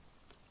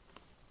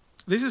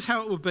 This is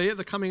how it will be at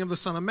the coming of the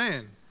Son of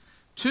Man.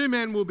 2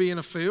 men will be in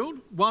a field,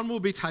 one will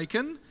be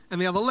taken and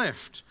the other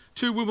left.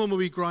 2 women will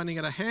be grinding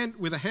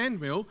with a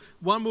hand mill,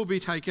 one will be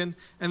taken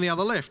and the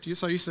other left.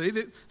 So you see,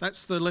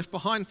 that's the left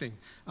behind thing.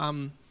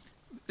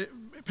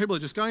 People are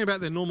just going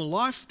about their normal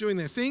life, doing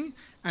their thing,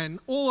 and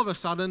all of a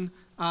sudden,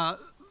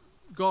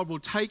 God will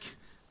take,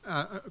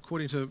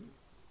 according to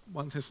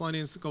 1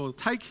 Thessalonians, God will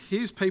take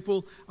his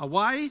people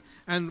away,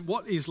 and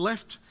what is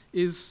left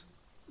is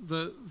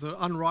the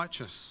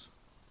unrighteous.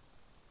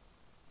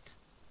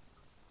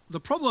 The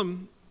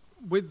problem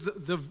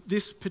with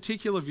this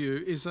particular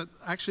view is that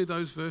actually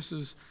those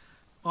verses,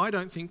 I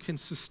don't think, can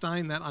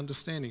sustain that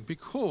understanding,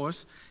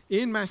 because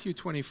in Matthew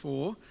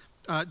 24,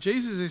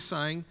 Jesus is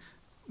saying,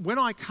 when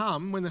I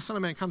come, when the Son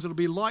of Man comes, it'll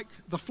be like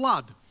the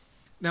flood.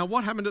 Now,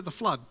 what happened at the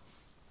flood?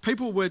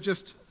 People were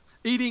just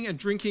eating and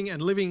drinking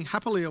and living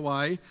happily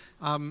away,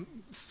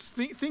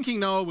 thinking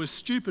Noah was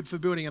stupid for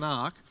building an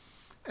ark.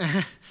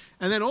 And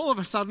then all of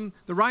a sudden,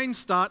 the rains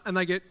start and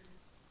they get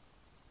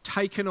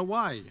taken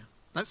away.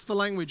 That's the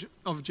language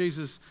of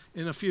Jesus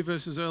in a few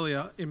verses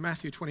earlier in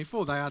Matthew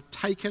 24. They are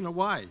taken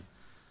away.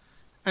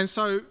 And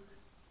so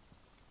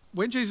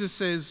when Jesus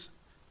says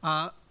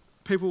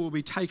people will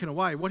be taken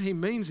away, what he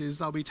means is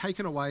they'll be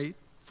taken away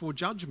for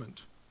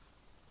judgment.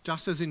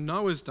 Just as in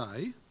Noah's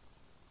day,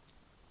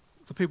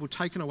 the people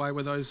taken away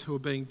were those who were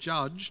being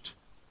judged.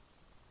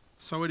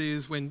 So it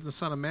is when the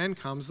Son of Man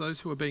comes, those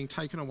who are being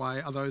taken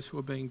away are those who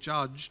are being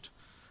judged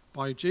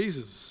by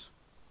Jesus.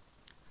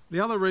 The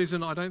other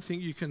reason I don't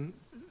think you can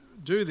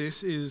do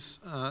this is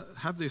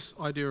have this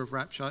idea of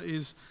rapture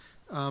is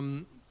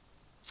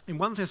in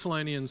 1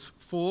 Thessalonians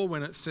 4,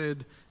 when it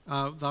said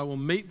they will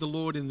meet the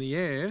Lord in the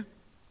air.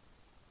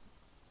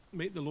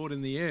 Meet the Lord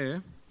in the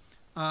air.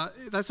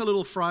 That's a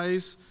little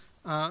phrase,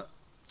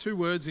 2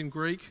 words in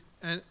Greek,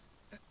 and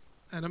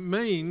it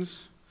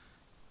means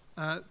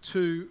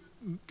to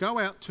go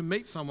out to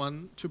meet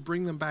someone to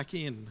bring them back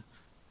in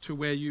to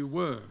where you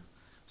were.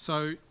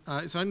 So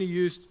it's only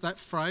used, that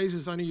phrase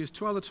is only used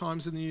 2 other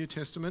times in the New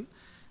Testament.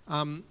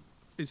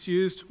 It's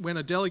used when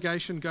a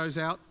delegation goes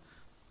out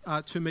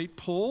to meet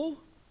Paul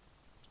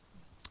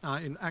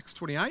in Acts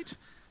 28.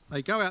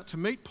 They go out to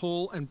meet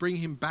Paul and bring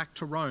him back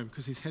to Rome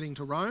because he's heading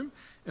to Rome.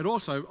 It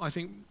also, I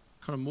think,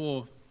 kind of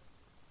more,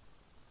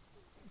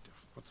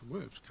 what's the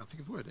word? Can't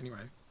think of the word. Anyway,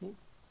 more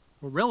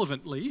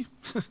relevantly,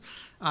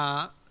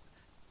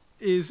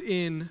 is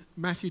in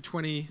Matthew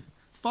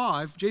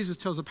 25. Jesus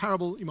tells a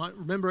parable, you might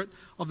remember it,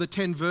 of the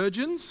 10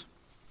 virgins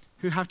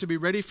who have to be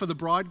ready for the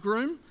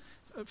bridegroom.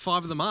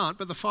 5 of them aren't,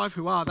 but the 5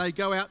 who are, they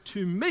go out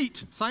to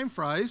meet, same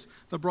phrase,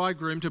 the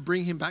bridegroom to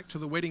bring him back to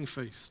the wedding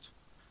feast.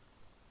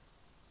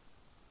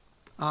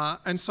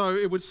 And so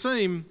it would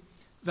seem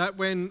that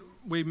when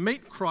we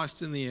meet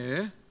Christ in the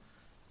air,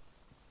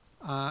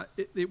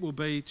 it will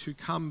be to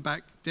come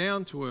back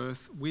down to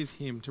earth with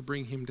him, to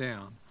bring him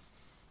down.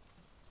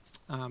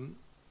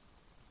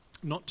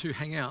 Not to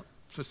hang out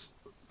for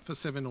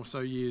 7 or so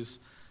years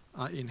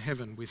in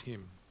heaven with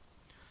him.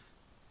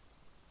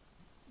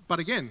 But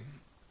again,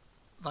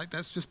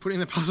 that's just putting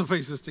the puzzle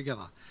pieces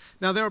together.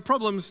 Now, there are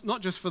problems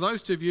not just for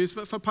those 2 views,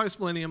 but for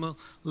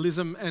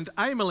postmillennialism and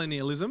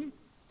amillennialism.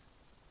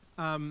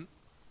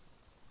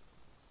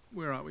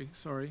 Where are we?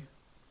 Sorry.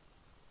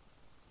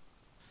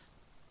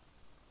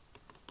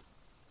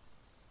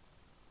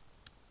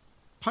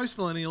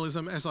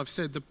 Postmillennialism, as I've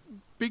said, the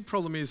big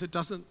problem is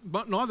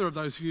neither of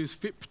those views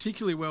fit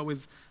particularly well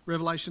with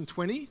Revelation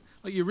 20.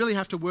 Like, you really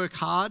have to work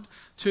hard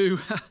to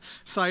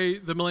say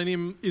the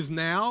millennium is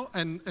now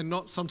and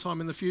not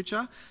sometime in the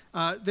future.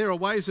 There are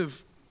ways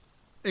of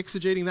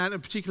exegeting that,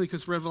 and particularly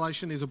because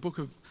Revelation is a book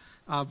of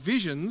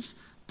visions,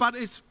 but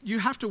you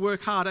have to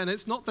work hard, and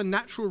it's not the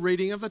natural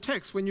reading of the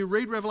text. When you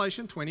read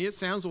Revelation 20, it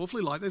sounds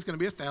awfully like there's going to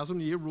be a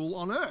 1,000-year rule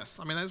on earth.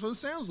 I mean, that's what it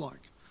sounds like.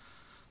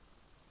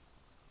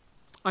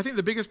 I think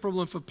the biggest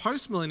problem for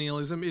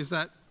postmillennialism is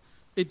that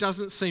it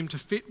doesn't seem to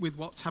fit with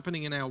what's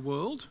happening in our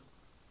world,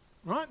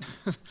 right?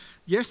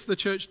 Yes, the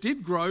church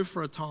did grow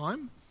for a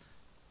time,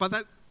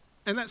 but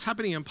that's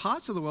happening in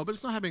parts of the world, but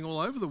it's not happening all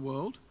over the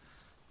world.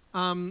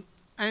 And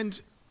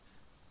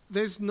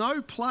there's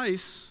no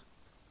place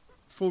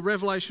for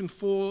Revelation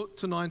 4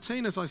 to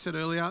 19, as I said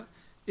earlier,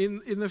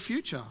 in the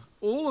future.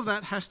 All of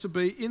that has to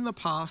be in the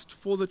past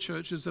for the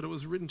churches that it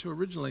was written to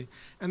originally.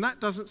 And that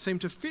doesn't seem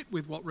to fit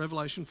with what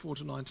Revelation 4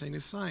 to 19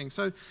 is saying.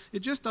 So it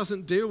just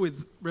doesn't deal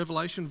with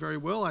Revelation very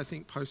well, I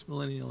think,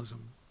 postmillennialism.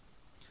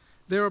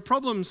 There are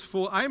problems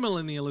for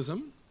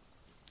amillennialism,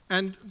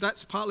 and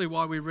that's partly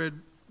why we read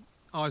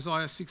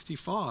Isaiah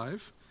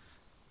 65.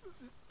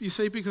 You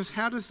see, because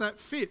how does that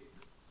fit?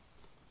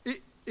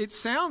 It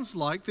sounds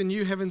like the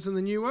new heavens and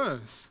the new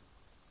earth.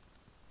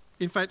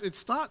 In fact, it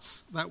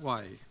starts that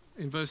way.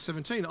 In verse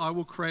 17, I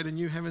will create a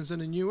new heavens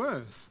and a new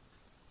earth.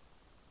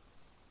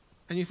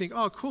 And you think,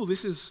 oh, cool,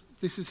 this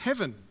is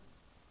heaven.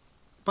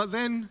 But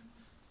then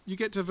you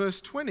get to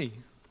verse 20.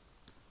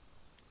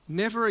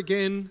 Never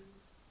again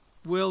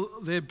will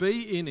there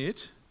be in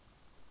it,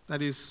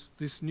 that is,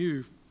 this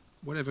new,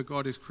 whatever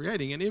God is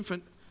creating, an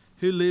infant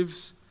who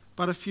lives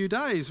but a few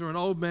days, or an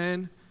old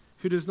man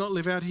who does not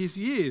live out his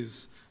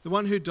years. The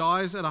one who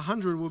dies at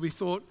 100 will be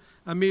thought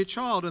a mere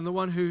child, and the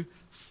one who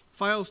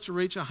fails to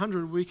reach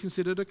 100 will be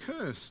considered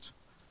accursed.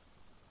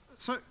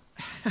 So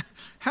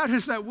how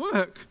does that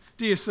work,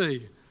 do you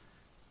see?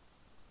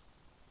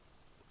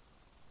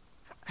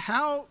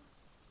 How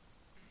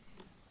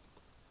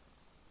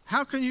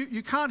How can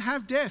you can't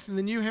have death in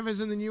the new heavens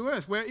and the new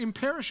earth. We're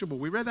imperishable.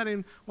 We read that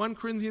in 1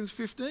 Corinthians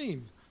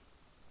 15.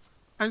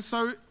 And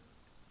so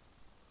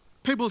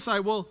people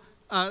say, well,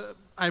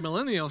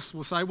 amillennialists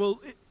will say,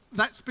 well,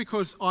 that's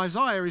because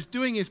Isaiah is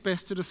doing his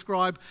best to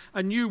describe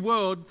a new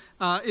world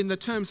in the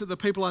terms that the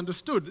people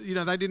understood. You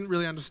know, they didn't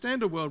really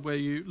understand a world where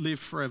you live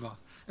forever.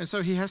 And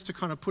so he has to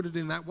kind of put it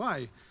in that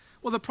way.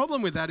 Well, the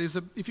problem with that is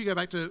that if you go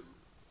back to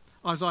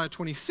Isaiah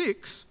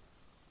 26,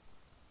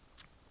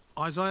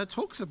 Isaiah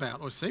talks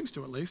about, or seems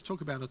to at least, talk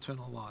about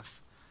eternal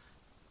life.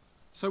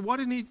 So why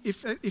didn't he,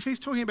 if he's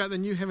talking about the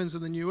new heavens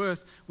and the new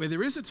earth where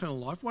there is eternal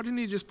life, why didn't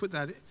he just put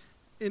that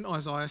in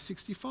Isaiah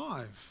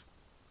 65?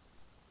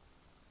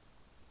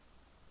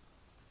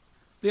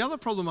 The other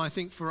problem, I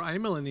think, for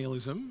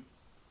amillennialism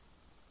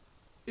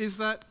is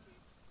that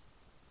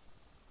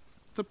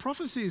the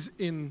prophecies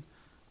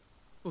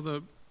or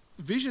the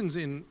visions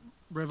in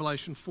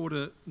Revelation 4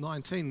 to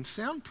 19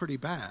 sound pretty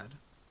bad.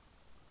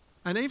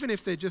 And even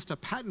if they're just a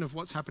pattern of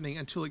what's happening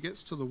until it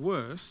gets to the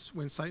worst,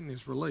 when Satan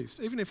is released,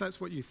 even if that's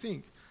what you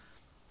think,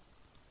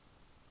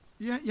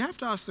 you have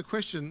to ask the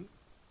question,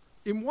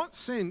 in what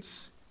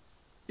sense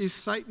is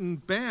Satan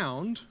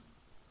bound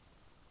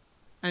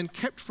and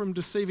kept from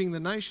deceiving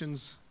the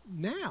nations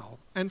now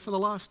and for the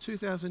last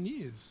 2,000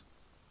 years?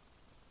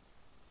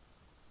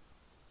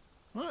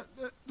 Right?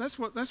 That's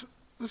what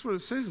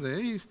it says there.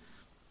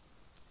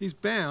 He's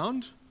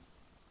bound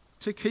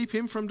to keep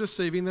him from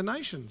deceiving the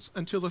nations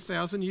until the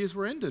 1,000 years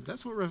were ended.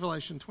 That's what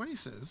Revelation 20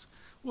 says.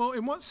 Well,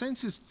 in what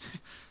sense is...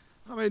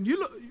 I mean,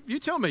 you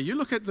tell me, you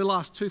look at the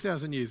last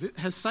 2,000 years.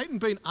 Has Satan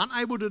been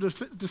unable to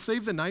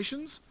deceive the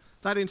nations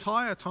that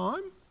entire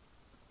time?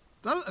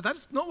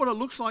 That's not what it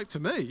looks like to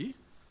me.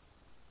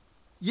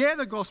 Yeah,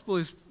 the gospel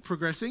is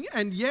progressing,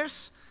 and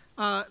yes,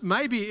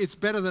 maybe it's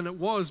better than it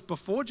was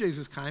before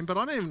Jesus came, but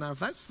I don't even know if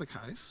that's the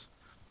case.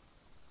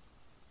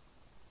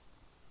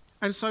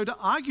 And so to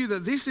argue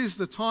that this is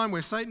the time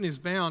where Satan is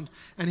bound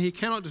and he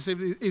cannot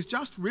deceive is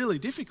just really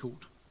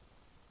difficult.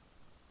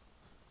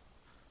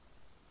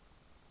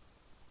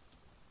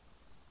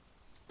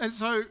 And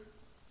so,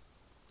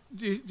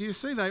 do you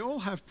see they all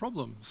have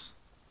problems?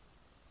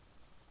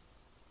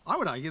 I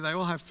would argue they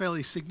all have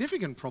fairly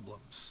significant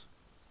problems.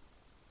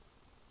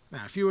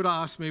 Now, if you were to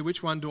ask me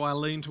which one do I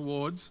lean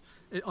towards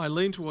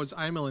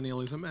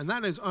amillennialism, and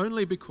that is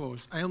only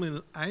because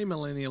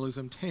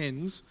amillennialism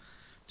tends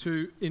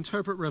to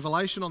interpret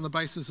Revelation on the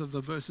basis of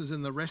the verses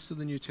in the rest of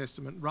the New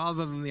Testament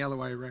rather than the other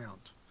way around.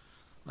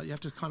 Like you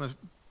have to kind of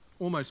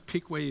almost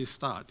pick where you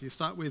start. Do you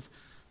start with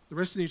the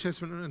rest of the New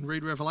Testament and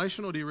read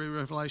Revelation, or do you read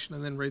Revelation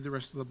and then read the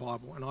rest of the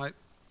Bible? And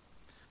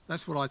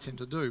that's what I tend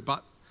to do.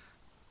 But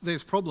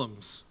there's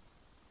problems.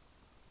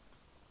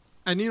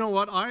 And you know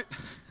what?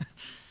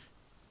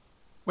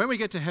 When we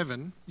get to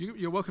heaven,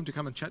 you're welcome to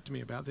come and chat to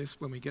me about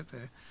this when we get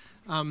there.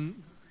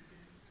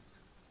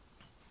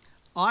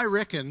 I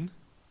reckon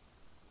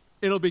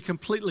it'll be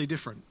completely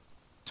different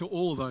to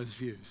all of those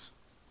views.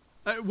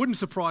 It wouldn't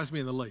surprise me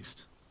in the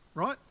least,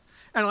 right?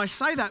 And I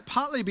say that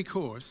partly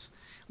because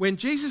when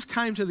Jesus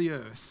came to the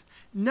earth,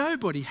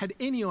 nobody had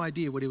any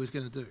idea what he was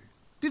going to do,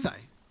 did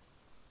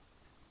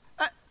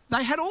they?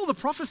 They had all the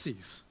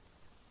prophecies.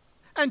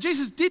 And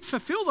Jesus did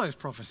fulfill those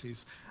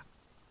prophecies.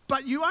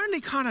 But you only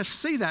kind of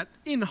see that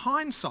in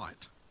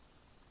hindsight.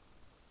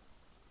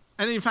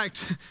 And in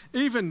fact,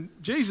 even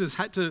Jesus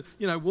had to,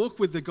 walk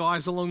with the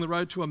guys along the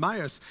road to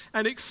Emmaus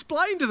and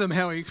explain to them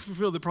how he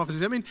fulfilled the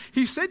prophecies. I mean,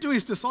 he said to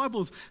his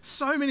disciples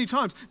so many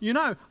times,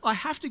 I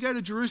have to go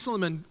to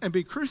Jerusalem and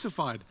be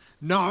crucified.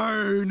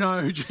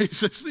 No,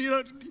 Jesus, you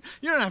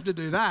don't have to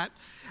do that.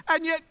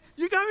 And yet,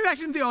 you go back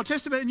into the Old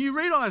Testament and you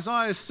read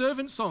Isaiah's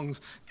servant songs,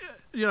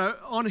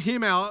 on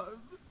him our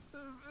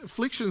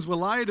afflictions were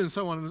laid and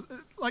so on.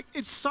 Like,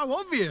 it's so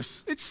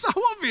obvious. It's so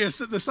obvious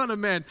that the Son of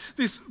Man,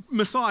 this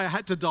Messiah,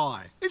 had to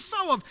die. It's so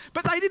obvious.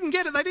 But they didn't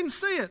get it. They didn't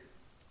see it.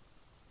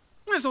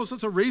 There's all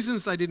sorts of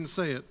reasons they didn't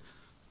see it.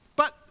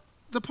 But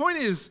the point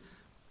is,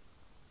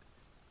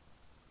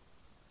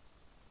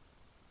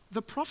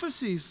 the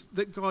prophecies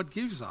that God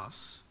gives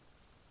us,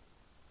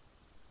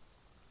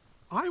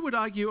 I would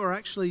argue, are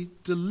actually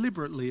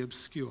deliberately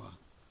obscure.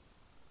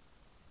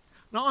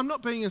 Now, I'm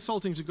not being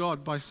insulting to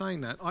God by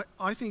saying that.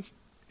 I think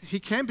he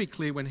can be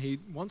clear when he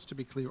wants to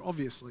be clear,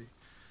 obviously.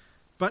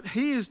 But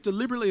he is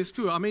deliberately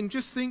obscure. I mean,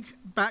 just think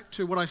back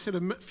to what I said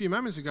a few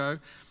moments ago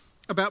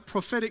about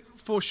prophetic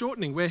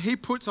foreshortening, where he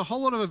puts a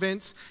whole lot of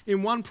events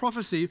in one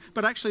prophecy,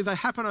 but actually they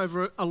happen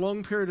over a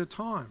long period of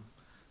time.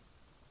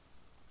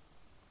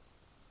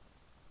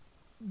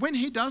 When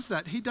he does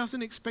that, he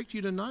doesn't expect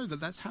you to know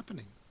that that's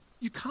happening.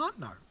 You can't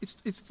know.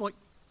 It's like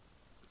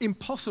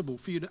impossible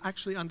for you to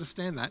actually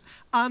understand that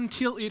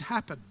until it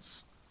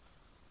happens.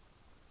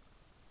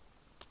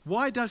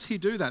 Why does he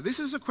do that? This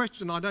is a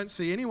question I don't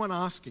see anyone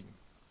asking.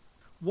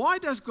 Why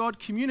does God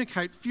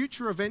communicate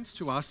future events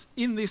to us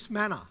in this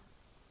manner?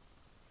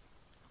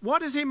 Why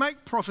does he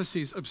make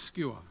prophecies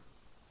obscure?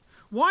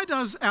 Why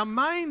does our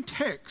main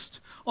text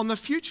on the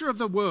future of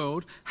the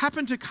world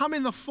happen to come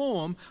in the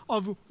form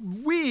of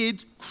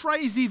weird,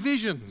 crazy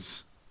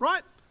visions,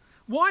 right?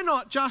 Why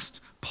not just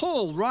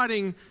Paul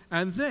writing,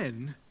 and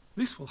then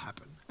this will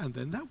happen, and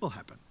then that will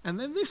happen, and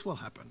then this will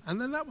happen,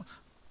 and then that will,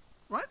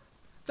 right?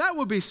 That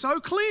would be so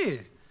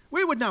clear.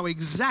 We would know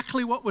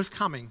exactly what was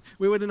coming.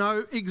 We would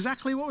know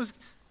exactly what was,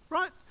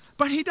 right?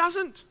 But he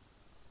doesn't.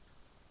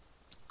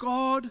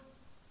 God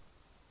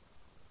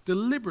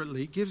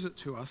deliberately gives it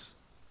to us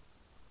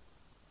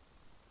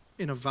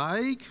in a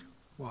vague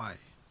way.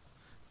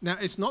 Now,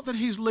 it's not that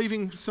he's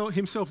leaving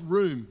himself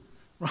room,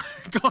 right?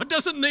 God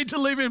doesn't need to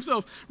leave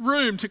himself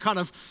room to kind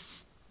of,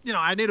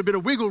 I need a bit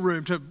of wiggle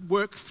room to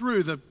work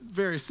through the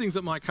various things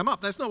that might come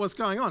up. That's not what's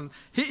going on.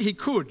 He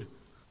could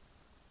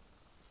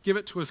give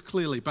it to us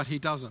clearly, but he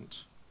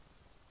doesn't.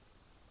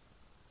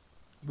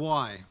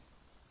 Why?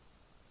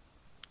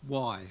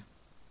 Why?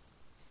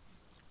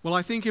 Well,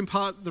 I think in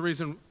part the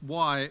reason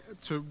why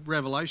to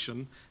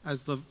Revelation,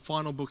 as the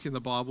final book in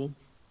the Bible,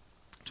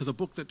 to the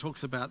book that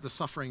talks about the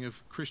suffering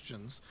of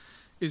Christians,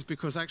 is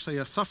because actually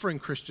a suffering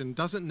Christian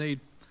doesn't need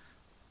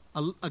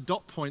a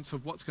dot points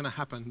of what's going to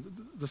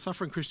happen. The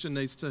suffering Christian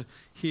needs to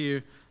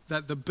hear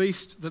that the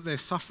beast that they're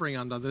suffering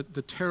under,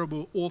 the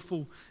terrible,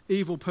 awful,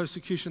 evil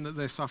persecution that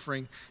they're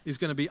suffering, is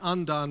going to be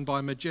undone by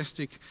a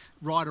majestic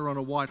rider on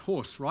a white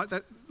horse, right?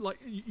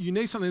 You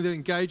need something that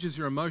engages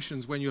your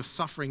emotions when you're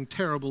suffering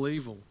terrible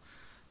evil,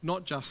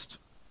 not just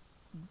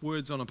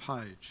words on a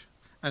page.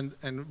 And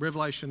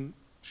Revelation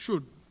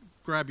should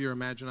grab your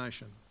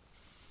imagination.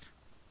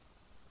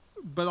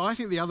 But I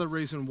think the other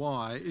reason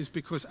why is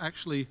because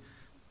actually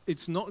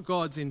it's not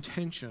God's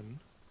intention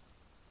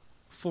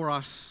for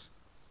us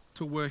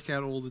to work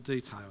out all the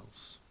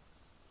details.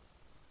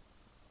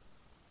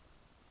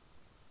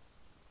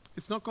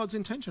 It's not God's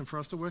intention for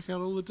us to work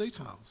out all the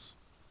details.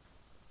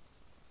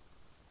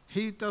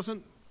 He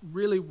doesn't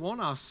really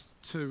want us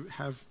to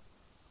have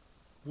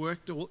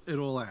worked it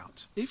all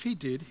out. If he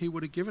did, he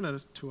would have given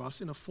it to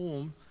us in a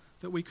form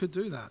that we could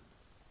do that.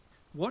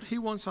 What he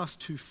wants us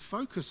to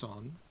focus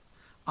on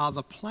are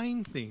the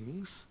plain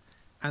things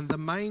and the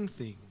main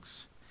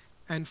things.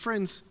 And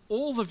friends,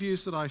 all the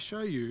views that I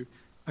show you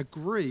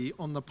agree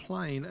on the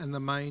plain and the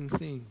main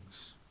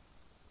things.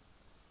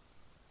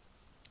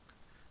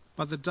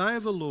 But the day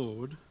of the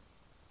Lord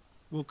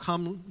will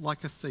come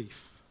like a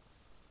thief.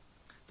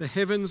 The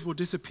heavens will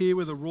disappear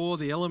with a roar,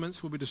 the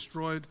elements will be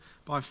destroyed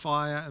by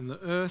fire, and the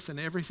earth and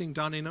everything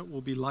done in it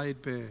will be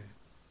laid bare.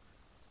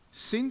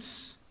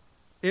 Since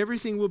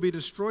everything will be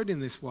destroyed in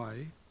this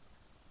way,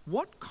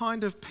 what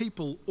kind of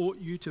people ought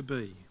you to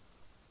be?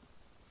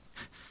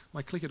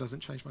 My clicker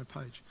doesn't change my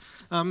page.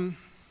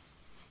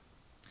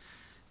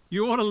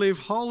 You ought to live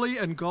holy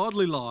and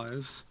godly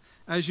lives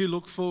as you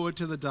look forward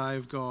to the day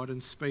of God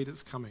and speed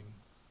its coming.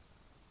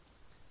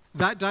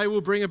 That day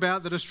will bring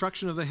about the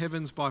destruction of the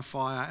heavens by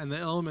fire, and the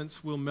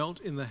elements will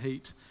melt in the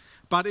heat.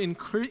 But in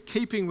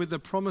keeping with the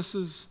promise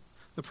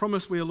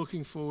we are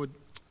looking forward,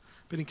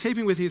 but in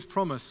keeping with his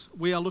promise,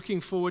 we are looking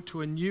forward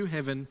to a new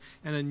heaven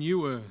and a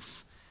new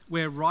earth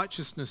where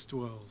righteousness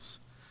dwells.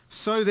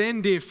 So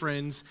then, dear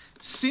friends,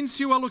 since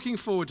you are looking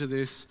forward to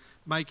this,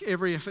 make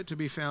every effort to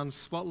be found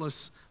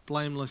spotless,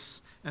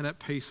 blameless, and at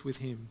peace with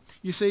him.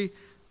 You see,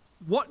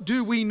 what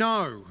do we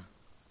know?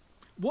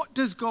 What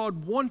does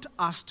God want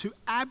us to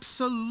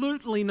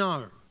absolutely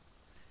know?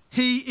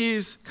 He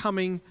is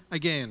coming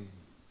again.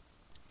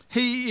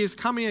 He is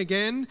coming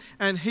again,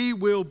 and he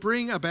will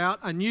bring about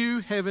a new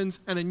heavens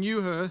and a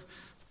new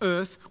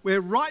earth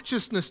where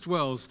righteousness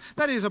dwells.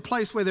 That is a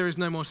place where there is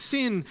no more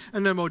sin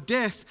and no more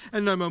death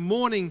and no more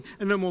mourning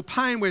and no more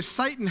pain, where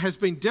Satan has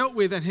been dealt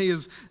with and he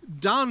is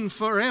done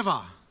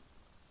forever.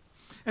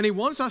 And he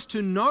wants us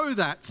to know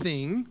that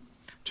thing,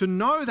 to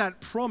know that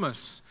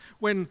promise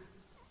when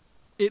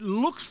it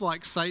looks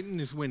like Satan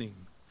is winning,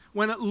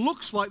 when it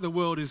looks like the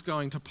world is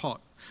going to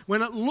pot,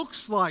 when it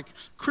looks like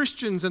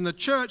Christians and the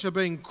church are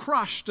being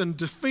crushed and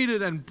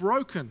defeated and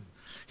broken.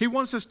 He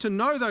wants us to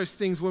know those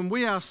things when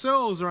we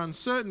ourselves are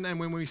uncertain and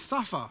when we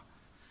suffer.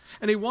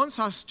 And he wants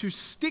us to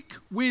stick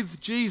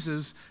with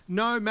Jesus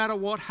no matter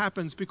what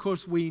happens,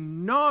 because we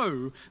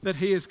know that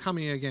he is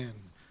coming again.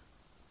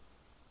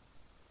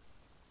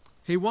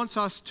 He wants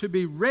us to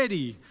be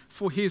ready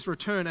for his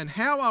return. And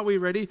how are we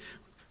ready?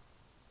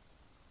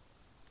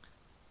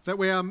 That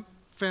we are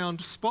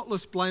found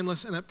spotless,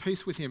 blameless, and at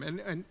peace with him.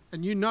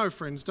 And you know,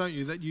 friends, don't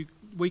you, that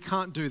we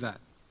can't do that.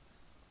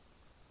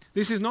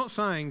 This is not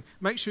saying,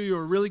 make sure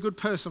you're a really good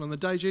person on the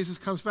day Jesus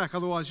comes back,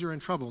 otherwise you're in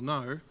trouble.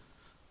 No.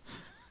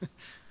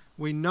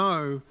 We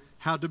know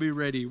how to be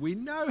ready. We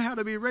know how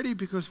to be ready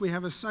because we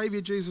have a Saviour,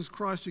 Jesus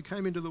Christ, who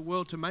came into the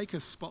world to make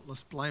us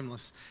spotless,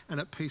 blameless, and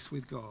at peace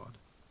with God.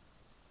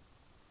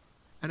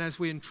 And as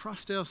we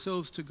entrust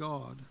ourselves to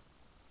God,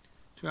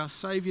 to our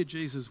Saviour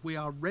Jesus, we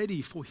are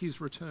ready for his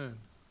return.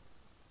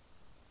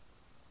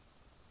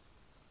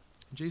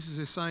 Jesus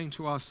is saying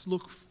to us,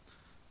 look,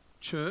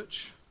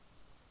 church,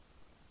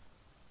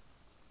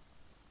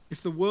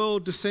 if the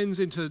world descends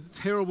into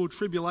terrible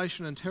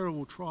tribulation and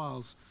terrible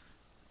trials,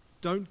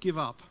 don't give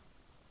up.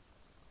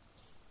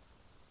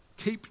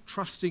 Keep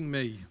trusting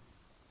me.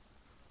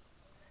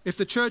 If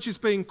the church is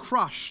being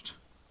crushed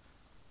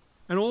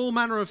and all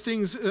manner of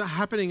things are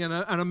happening, and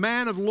a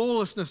man of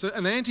lawlessness,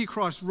 an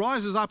antichrist,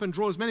 rises up and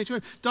draws many to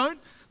him. Don't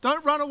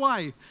run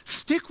away.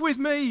 Stick with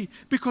me,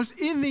 because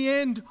in the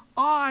end,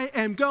 I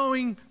am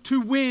going to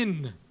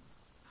win.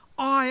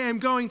 I am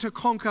going to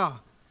conquer.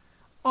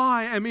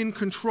 I am in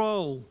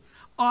control.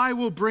 I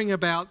will bring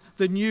about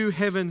the new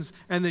heavens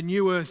and the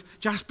new earth.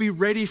 Just be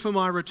ready for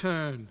my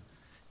return.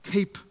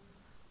 Keep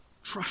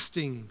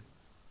trusting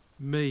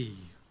me.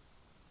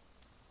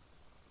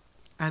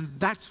 And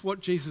that's what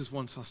Jesus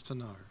wants us to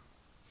know.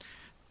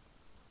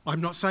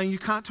 I'm not saying you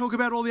can't talk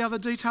about all the other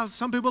details.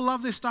 Some people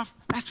love this stuff.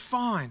 That's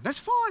fine. That's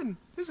fine.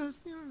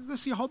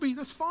 That's your hobby.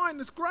 That's fine.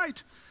 That's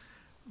great.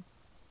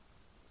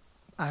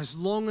 As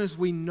long as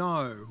we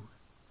know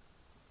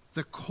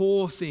the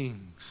core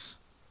things.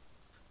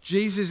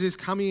 Jesus is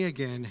coming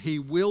again. He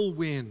will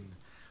win.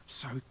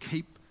 So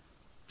keep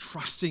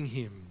trusting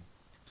him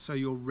so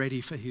you're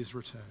ready for his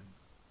return.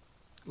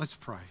 Let's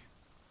pray.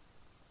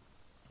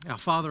 Our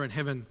Father in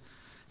heaven,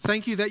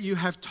 thank you that you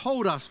have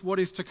told us what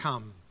is to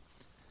come.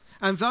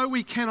 And though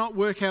we cannot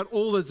work out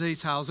all the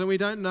details and we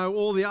don't know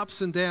all the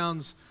ups and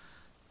downs,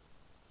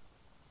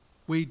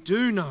 we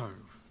do know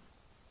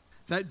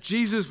that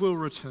Jesus will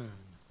return,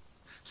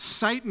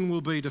 Satan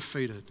will be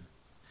defeated,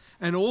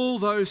 and all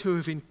those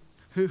who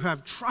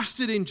have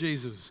trusted in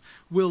Jesus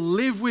will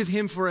live with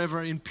him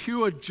forever in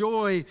pure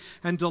joy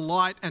and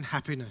delight and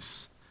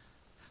happiness.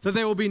 That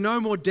there will be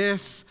no more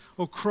death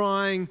or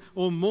crying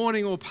or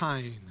mourning or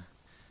pain.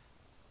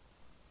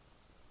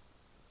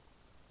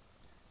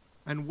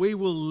 And we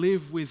will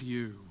live with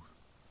you.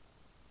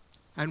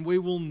 And we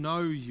will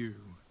know you.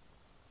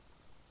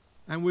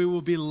 And we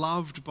will be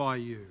loved by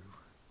you.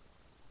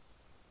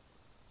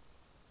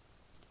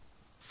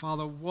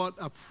 Father, what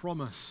a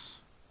promise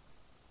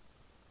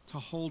to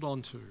hold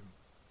on to.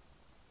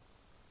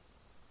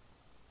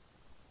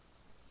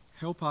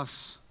 Help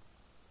us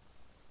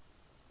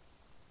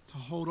to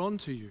hold on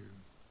to you,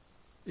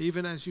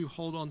 even as you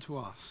hold on to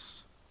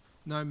us,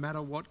 no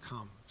matter what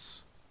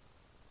comes.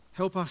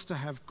 Help us to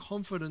have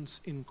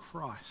confidence in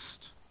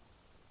Christ,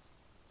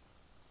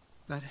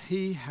 that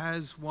he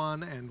has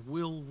won and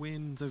will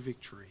win the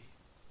victory.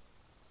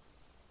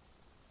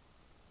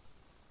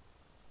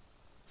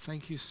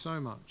 Thank you so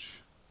much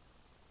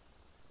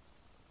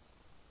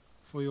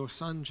for your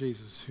Son,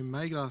 Jesus, who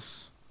made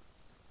us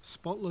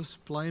spotless,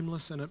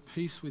 blameless, and at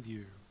peace with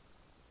you,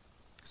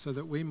 so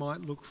that we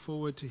might look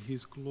forward to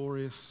his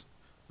glorious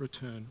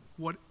return,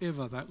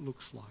 whatever that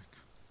looks like,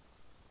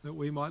 that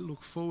we might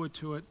look forward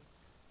to it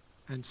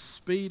and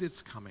speed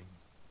its coming.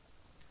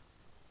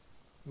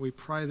 We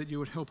pray that you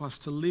would help us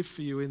to live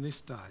for you in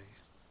this day,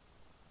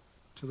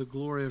 to the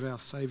glory of our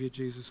Saviour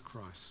Jesus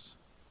Christ.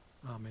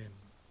 Amen.